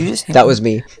was Did you me. just hit That me? was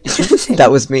me. Did you just hit That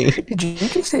me? was me. Did you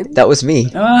just hit me? That was me.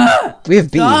 We have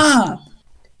bees. Stop.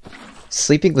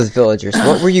 Sleeping with villagers.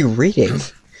 What were you reading?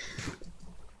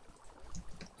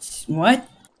 What?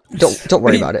 Don't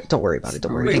worry about it. Don't worry about it.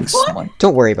 Don't worry. Reading What? someone.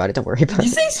 Don't worry about it. Don't worry about Did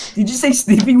you it. say? Did you say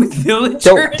sleeping with villagers?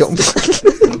 Don't.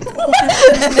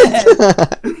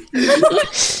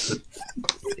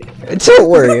 Don't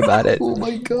worry about it. Oh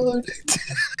my god.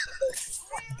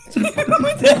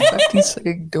 What the heck? He's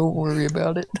saying, don't worry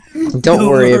about it. Don't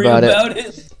worry about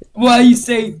it. Why you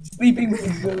say sleeping with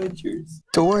villagers?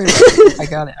 Don't worry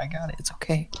about it. I got it. It's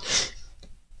okay.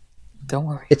 Don't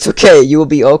worry. It's okay. You will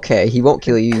be okay. He won't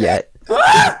kill you yet.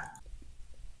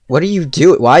 What are you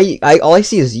doing? Why? All I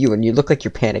see is you, and you look like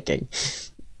you're panicking.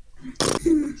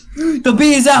 The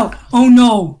bee is out. Oh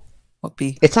no! What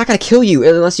bee? It's not gonna kill you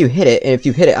unless you hit it, and if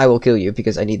you hit it, I will kill you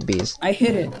because I need the bees. I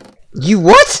hit it. You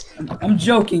what? I'm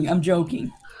joking. I'm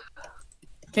joking.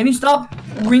 Can you stop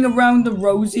ring around the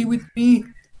rosy with me?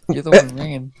 You're the one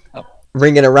ringing. Oh,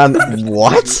 Ringing around?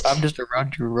 What? I'm just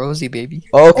around your Rosie, baby.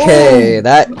 Okay, Oh.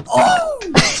 that. Oh!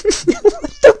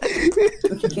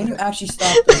 Okay, can you actually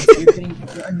stop this?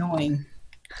 You're annoying.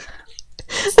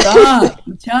 Stop!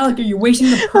 Metallica, you're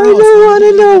wasting the I pearls. don't want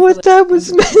to know what that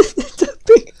was meant to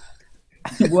be.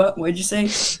 What? What'd you say?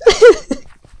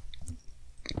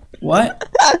 What?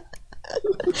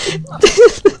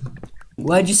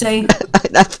 What'd you say?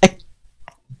 Nothing.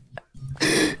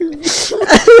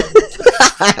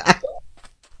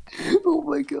 Oh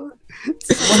my god.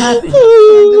 What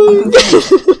happened?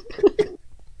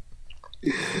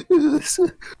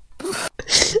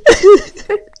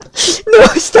 No,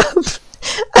 stop.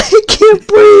 I can't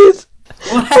breathe.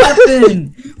 What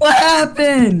happened? What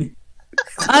happened?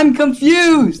 I'm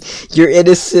confused. Your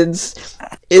innocence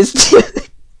is.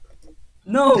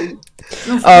 No.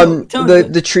 No, tell me.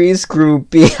 The trees grew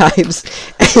beehives,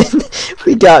 and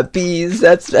we got bees.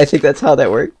 I think that's how that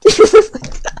worked.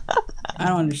 I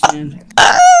don't understand.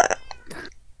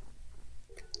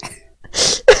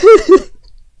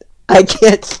 I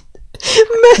can't.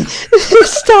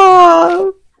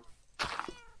 Stop.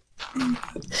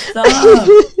 Stop.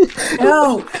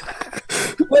 Help.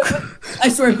 Wait, I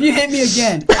swear, if you hit me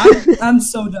again, I'm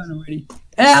so done already.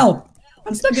 Help.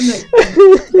 I'm stuck in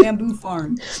the bamboo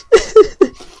farm.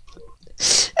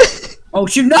 Oh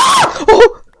shoot! No!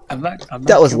 Oh, I'm not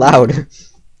that was killing loud. you.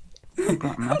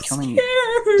 I'm not killing you.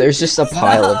 Scared. There's just a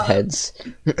pile of heads.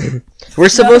 We're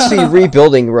supposed to be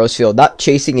rebuilding Rosefield, not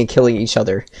chasing and killing each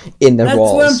other in the That's what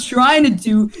I'm walls. trying to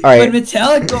do. Alright. But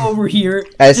Metallica over here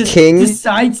As just king-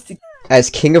 decides to. As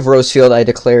king of Rosefield, I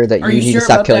declare that Are you you need sure to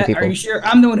stop about killing that? people. Are you sure?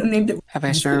 I'm the one who named it. Have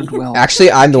I served well?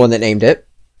 Actually, I'm the one that named it.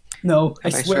 No, I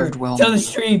Have I swear. served well? Tell the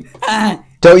stream. Ah,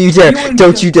 Don't you dare! You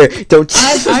Don't you dare! Don't!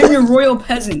 I'm your royal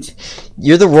peasant.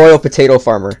 You're the royal potato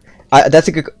farmer. That's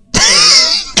a good.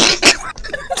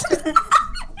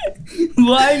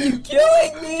 Why are you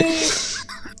killing me?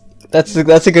 That's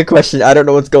a good question. I don't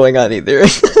know what's going on either.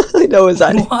 I know is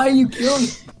that. Why are you killing?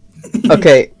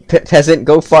 Okay, peasant,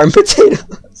 go farm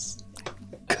potatoes.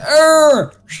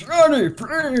 Shorty,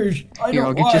 please. Here,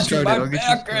 I'll get you started. I'll get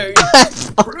you started.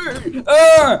 Please.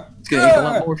 It's gonna take a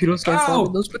lot more if you don't start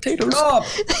farming those potatoes. Stop.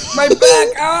 My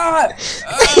back.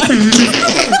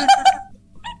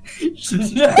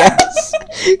 Yes.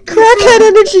 Crackhead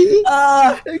energy.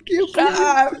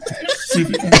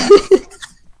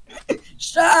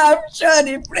 Stop,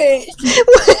 Shorty, please.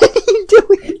 What are you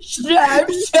doing? Stop,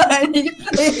 Shorty,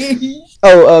 please.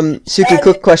 Oh, Suki,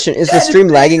 quick question. Is the stream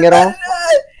lagging at all?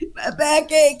 My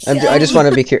back aches. I just want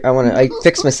to be curious. I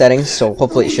fixed my settings, so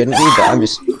hopefully it shouldn't be, but I'm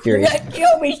just curious.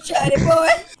 Kill me, Shorty boy.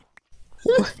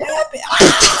 Stop it.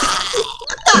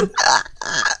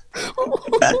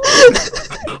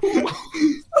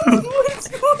 What's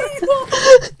going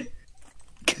on?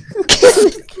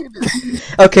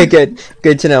 Okay, good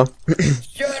to know.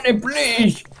 Shorty,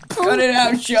 please. Cut it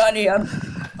out, Shorty.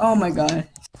 Oh my god.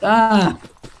 Ah.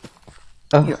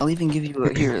 Oh. Here, I'll even give you a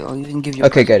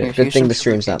Okay, good. Here, Good thing the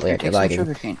stream's not lagging.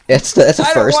 That's a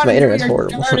first. My internet's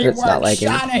horrible. It's not lagging.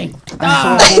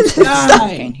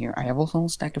 Sugarcane here. I have a whole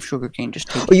stack of sugarcane. Just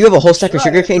take it. Oh, you have a whole stack of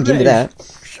sugarcane? Give me that.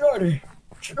 Shorty,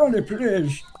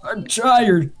 please. I'm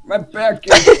tired. My back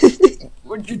aches.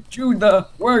 Would you do the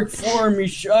work for me,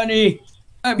 Shorty?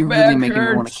 My You're back really making me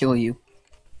hurts. want to kill you.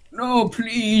 No,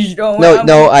 please don't.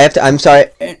 No, I have to. I'm sorry.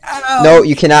 Ow, No,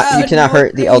 you cannot ow,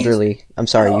 hurt the please. elderly. I'm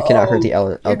sorry, you cannot hurt the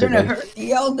You're gonna elderly. hurt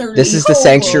the elderly. This is the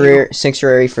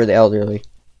sanctuary for the elderly.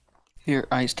 Here,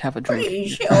 iced, have a drink.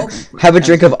 Please help. Have a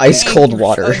drink of ice Thank cold you,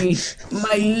 water. Shorty.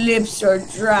 My lips are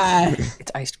dry.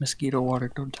 It's iced mosquito water.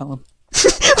 Don't tell him.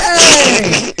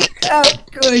 Hey, how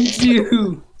could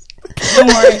you? Don't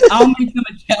worry, I'll make the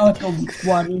Metallica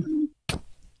water.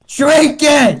 Drink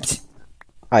it!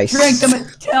 Ice. Drink the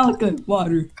Metallica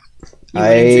water. You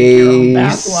Ice. drink your own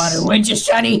bath water, would you,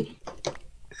 Shunny?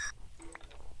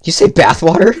 You say bath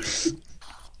water?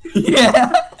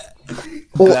 Yeah.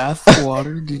 Bath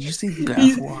water? Did you say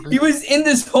bath water? He was in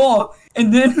this hole,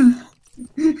 and then...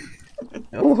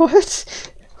 What?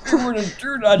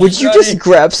 Would you just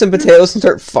grab some potatoes and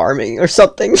start farming or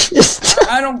something? Just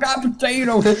I don't got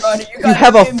potatoes, Shunny. you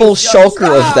have a full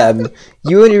shulker of them.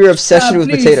 You and your obsession with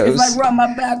please, potatoes. If I run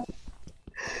my back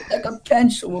like a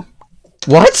pencil.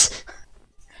 What?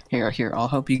 Here, I'll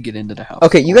help you get into the house.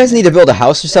 Okay, you guys need to build a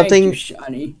house or something. Thank you,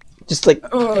 Shunny. Just like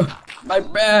My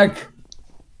back.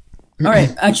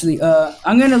 Alright, actually,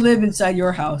 I'm gonna live inside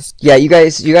your house. yeah, you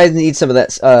guys need some of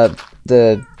that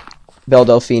the Belle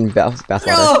Delphine bathwater.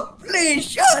 No,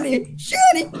 please, Shunny,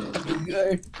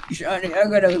 good, Shunny. I'm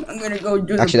gonna go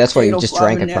do. Actually, that's why you just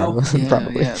drank it, now.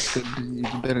 probably. Yeah, it's good. You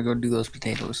better go do those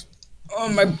potatoes. Oh,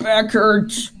 my back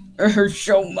hurts. It hurts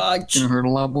so much. It's gonna hurt a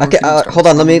lot more. Okay, hold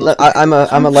on. I'm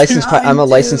a licensed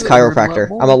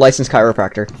chiropractor. I'm a licensed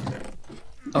chiropractor.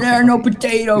 Okay, There are no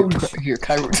potatoes. Here,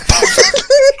 Cairo.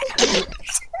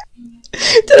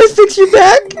 Did I fix your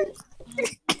back?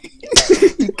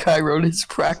 Cairo is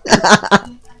practice.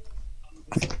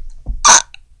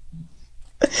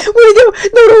 Where'd he go?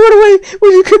 No, run away!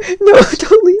 Where'd you go? No,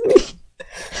 don't leave me.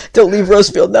 Don't leave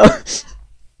Rosefield now.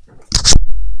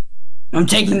 I'm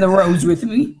taking the rose with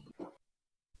me.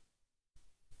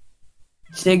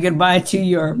 Say goodbye to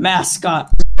your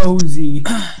mascot, Rosie.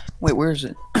 Wait, where is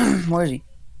it? Where is he?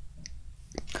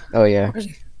 Oh yeah. Where is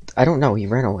he? I don't know. He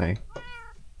ran away.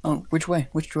 Oh, which way?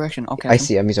 Which direction? Okay. I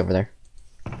see him. He's over there.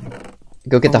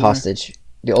 Go get the Over there. hostage.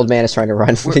 The old man is trying to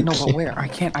run. Where, no, but where? I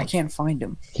can't find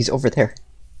him. He's over there.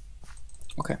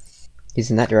 Okay.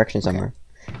 He's in that direction somewhere.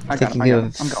 I got him.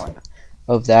 I'm going.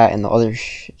 Of that and the other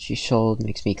she sold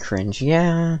makes me cringe.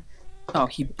 Yeah. Oh,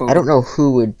 he. I don't know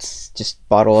who would just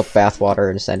bottle up bathwater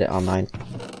and send it online.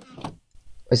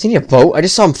 Is he in a boat? I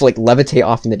just saw him like levitate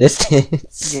off in the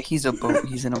distance. Yeah, he's a boat.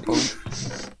 He's in a boat.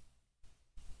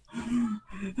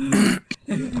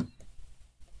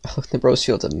 Oh, the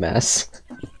Rosefield's a mess.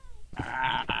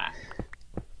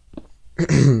 What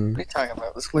are you talking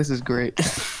about? This place is great.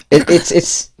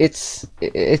 It's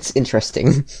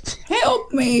interesting.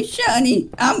 Help me, Shunny.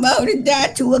 I'm about to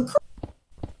die to a.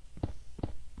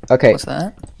 Okay. What's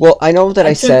that? Well, I know that I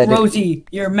took said. Rosie,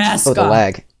 your mascot. Oh, the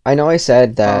lag. I know I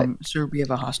said that. Sir, we have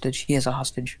a hostage. He has a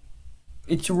hostage.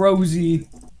 It's Rosie.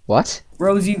 What?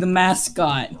 Rosie the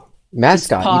mascot.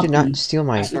 Mascot? You did Poppy. not steal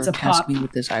my. It's a Task pop. me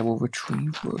with this. I will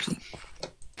retrieve Rosie.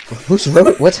 Who's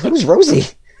Rosie?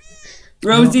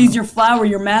 Rosie's your flower,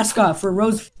 your mascot for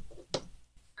Rose.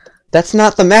 That's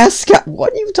not the mascot.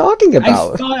 What are you talking I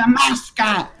about? stole a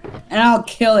mascot, and I'll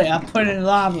kill it. I'll put it in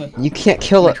lava. You can't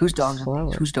kill Wait, it. whose dogs?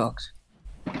 Flower. Whose dogs?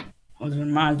 Those are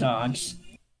my dogs.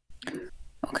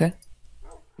 Okay.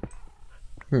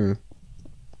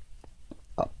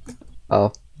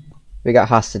 Oh. We got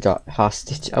hostage.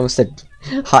 I almost said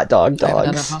hot dog I have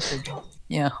another dogs. hostage.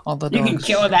 Yeah, all the You dogs. can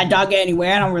kill that dog anyway.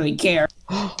 I don't really care.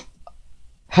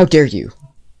 How dare you?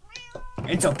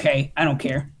 It's okay. I don't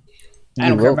care. I You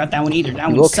don't care will- about that one either. That you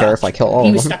one will sucked. care if I kill all He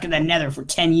of was them. stuck in the nether for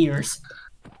 10 years.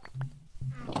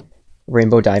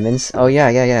 Rainbow diamonds. Oh yeah,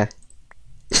 yeah, yeah.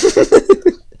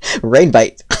 Rain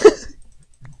bite.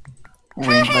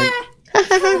 Rain bite.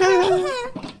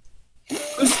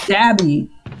 Who's Stabby?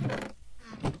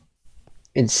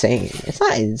 Insane. It's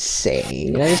not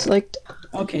insane. I just like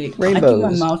Okay, I think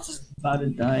Rainbows. my mouse is about to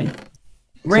die.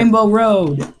 Rainbow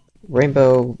Road.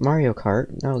 Rainbow Mario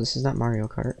Kart. No, this is not Mario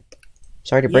Kart.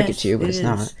 Sorry to break it Yes, to you, but it it's is.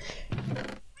 not.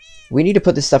 We need to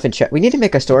put this stuff in chat. We need to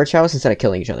make a storage house instead of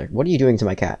killing each other. What are you doing to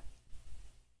my cat?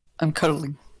 I'm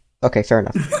cuddling. Okay, fair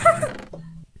enough.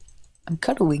 I'm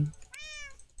cuddling.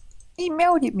 He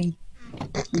meowed at me.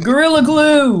 Gorilla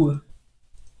Glue.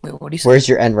 Wait, what do you say? Where's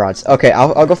your end rods? Okay,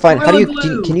 I'll go find. How do you, Gorilla do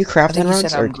you glue. can you I craft think end he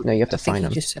rods said or I'm. no? You have to I think find he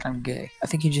them. just said I'm gay. I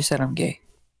think he just said I'm gay.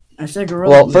 I said Gorilla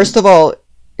Well, Glue. first of all,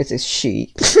 it's a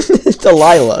she.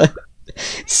 Delilah.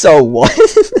 So what?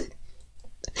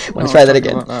 Want to try that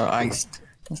again? Iced.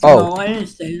 Oh. No, I didn't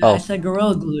say that. Oh. I said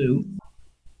Gorilla Glue.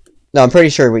 No, I'm pretty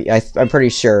sure I'm pretty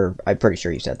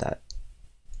sure you said that.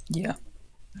 Yeah.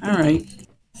 Alright.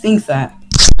 Think that.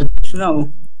 But just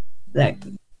know that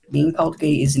being called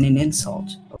gay isn't an insult,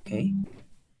 okay?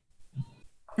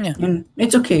 Yeah. And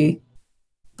it's okay.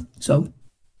 So,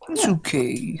 It's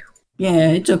okay.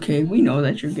 yeah, it's okay. We know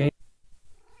that you're gay.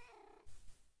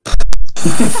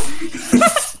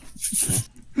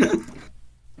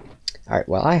 Alright,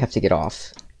 well, I have to get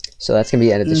off. So that's gonna be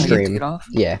the end of the You have to stream. get off?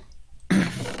 Yeah.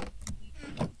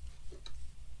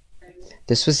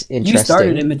 This was You interesting.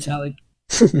 started it, Metallic.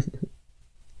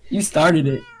 You started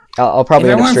it. I'll If probably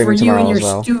it end up weren't for streaming you and tomorrow your as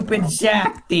well. stupid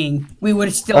Zach thing, we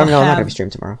would still Oh no, I'm not have. gonna be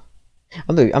streaming tomorrow.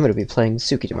 I'm gonna be playing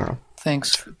Suki tomorrow.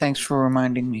 Thanks for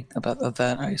reminding me of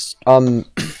that, Ice.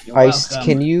 You're Ice, welcome.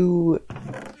 can you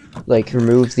like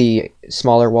remove the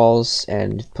smaller walls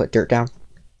and put dirt down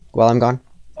while I'm gone?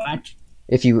 What?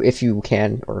 If you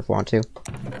can or want to.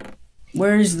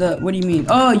 Where's the? What do you mean?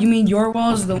 Oh, you mean your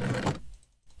walls? The.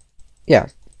 Yeah.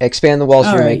 Expand the walls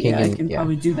you're Alright, making yeah, I and can yeah.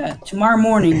 probably do that tomorrow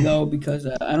morning though, because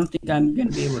I don't think I'm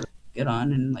gonna be able to get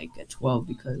on in like at 12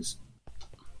 because.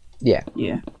 Yeah.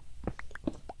 Yeah.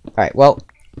 Alright, well,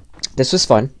 this was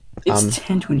fun. It's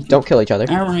 10:20. Don't kill each other.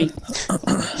 All right.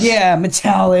 Yeah,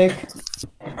 Metallic.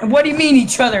 And what do you mean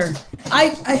each other? I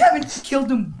haven't killed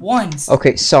him once.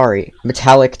 Okay, sorry.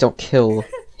 Metallic, don't kill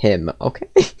him, okay?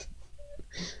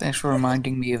 Thanks for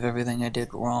reminding me of everything I did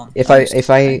wrong. If I Thanks.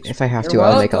 have You're to,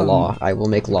 I'll make a welcome. law. I will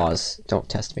make laws. Don't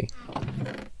test me.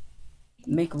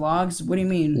 Make logs? What do you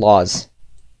mean? Laws.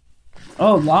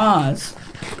 Oh, laws.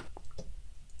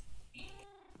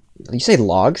 You say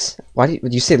logs? Why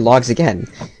would you say logs again?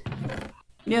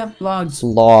 Yeah, logs.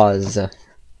 Laws. I'm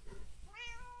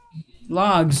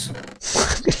Logs.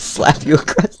 gonna slap you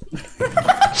across.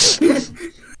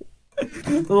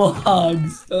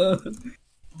 Logs.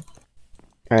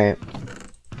 Alright.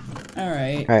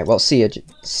 Alright. Alright, well, see ya.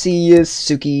 See ya,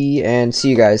 Suki, and see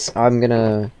you guys. I'm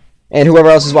gonna... And whoever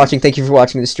else is watching, thank you for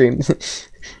watching the stream.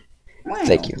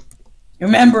 Thank you.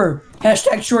 Remember,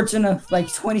 hashtag shorts in a like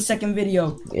 20-second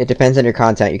video. It depends on your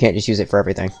content. You can't just use it for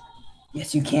everything.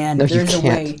 Yes, you can. No, you There's a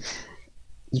can't. way.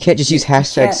 You can't just use You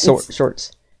hashtag can't, it's-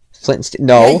 shorts. Flint and Steel.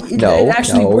 No, Yeah, no, it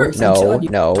actually no, works, I'm no, telling you.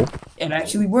 no. It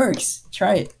actually works.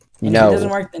 Try it. And No. if it doesn't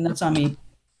work, then that's on me.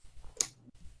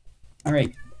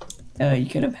 Alright. You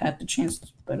could have had the chance,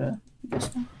 but I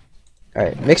guess not.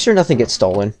 Alright, make sure nothing gets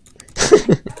stolen.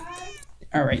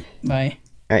 Alright, bye.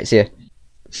 Alright, see ya.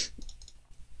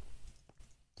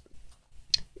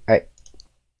 Alright.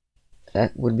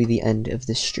 That would be the end of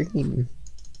the stream.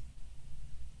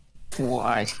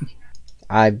 Why?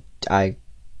 I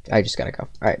just gotta go.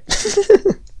 Alright.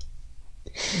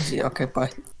 Yeah, okay, bye.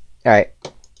 Alright.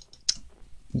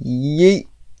 Yeet.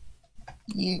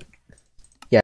 You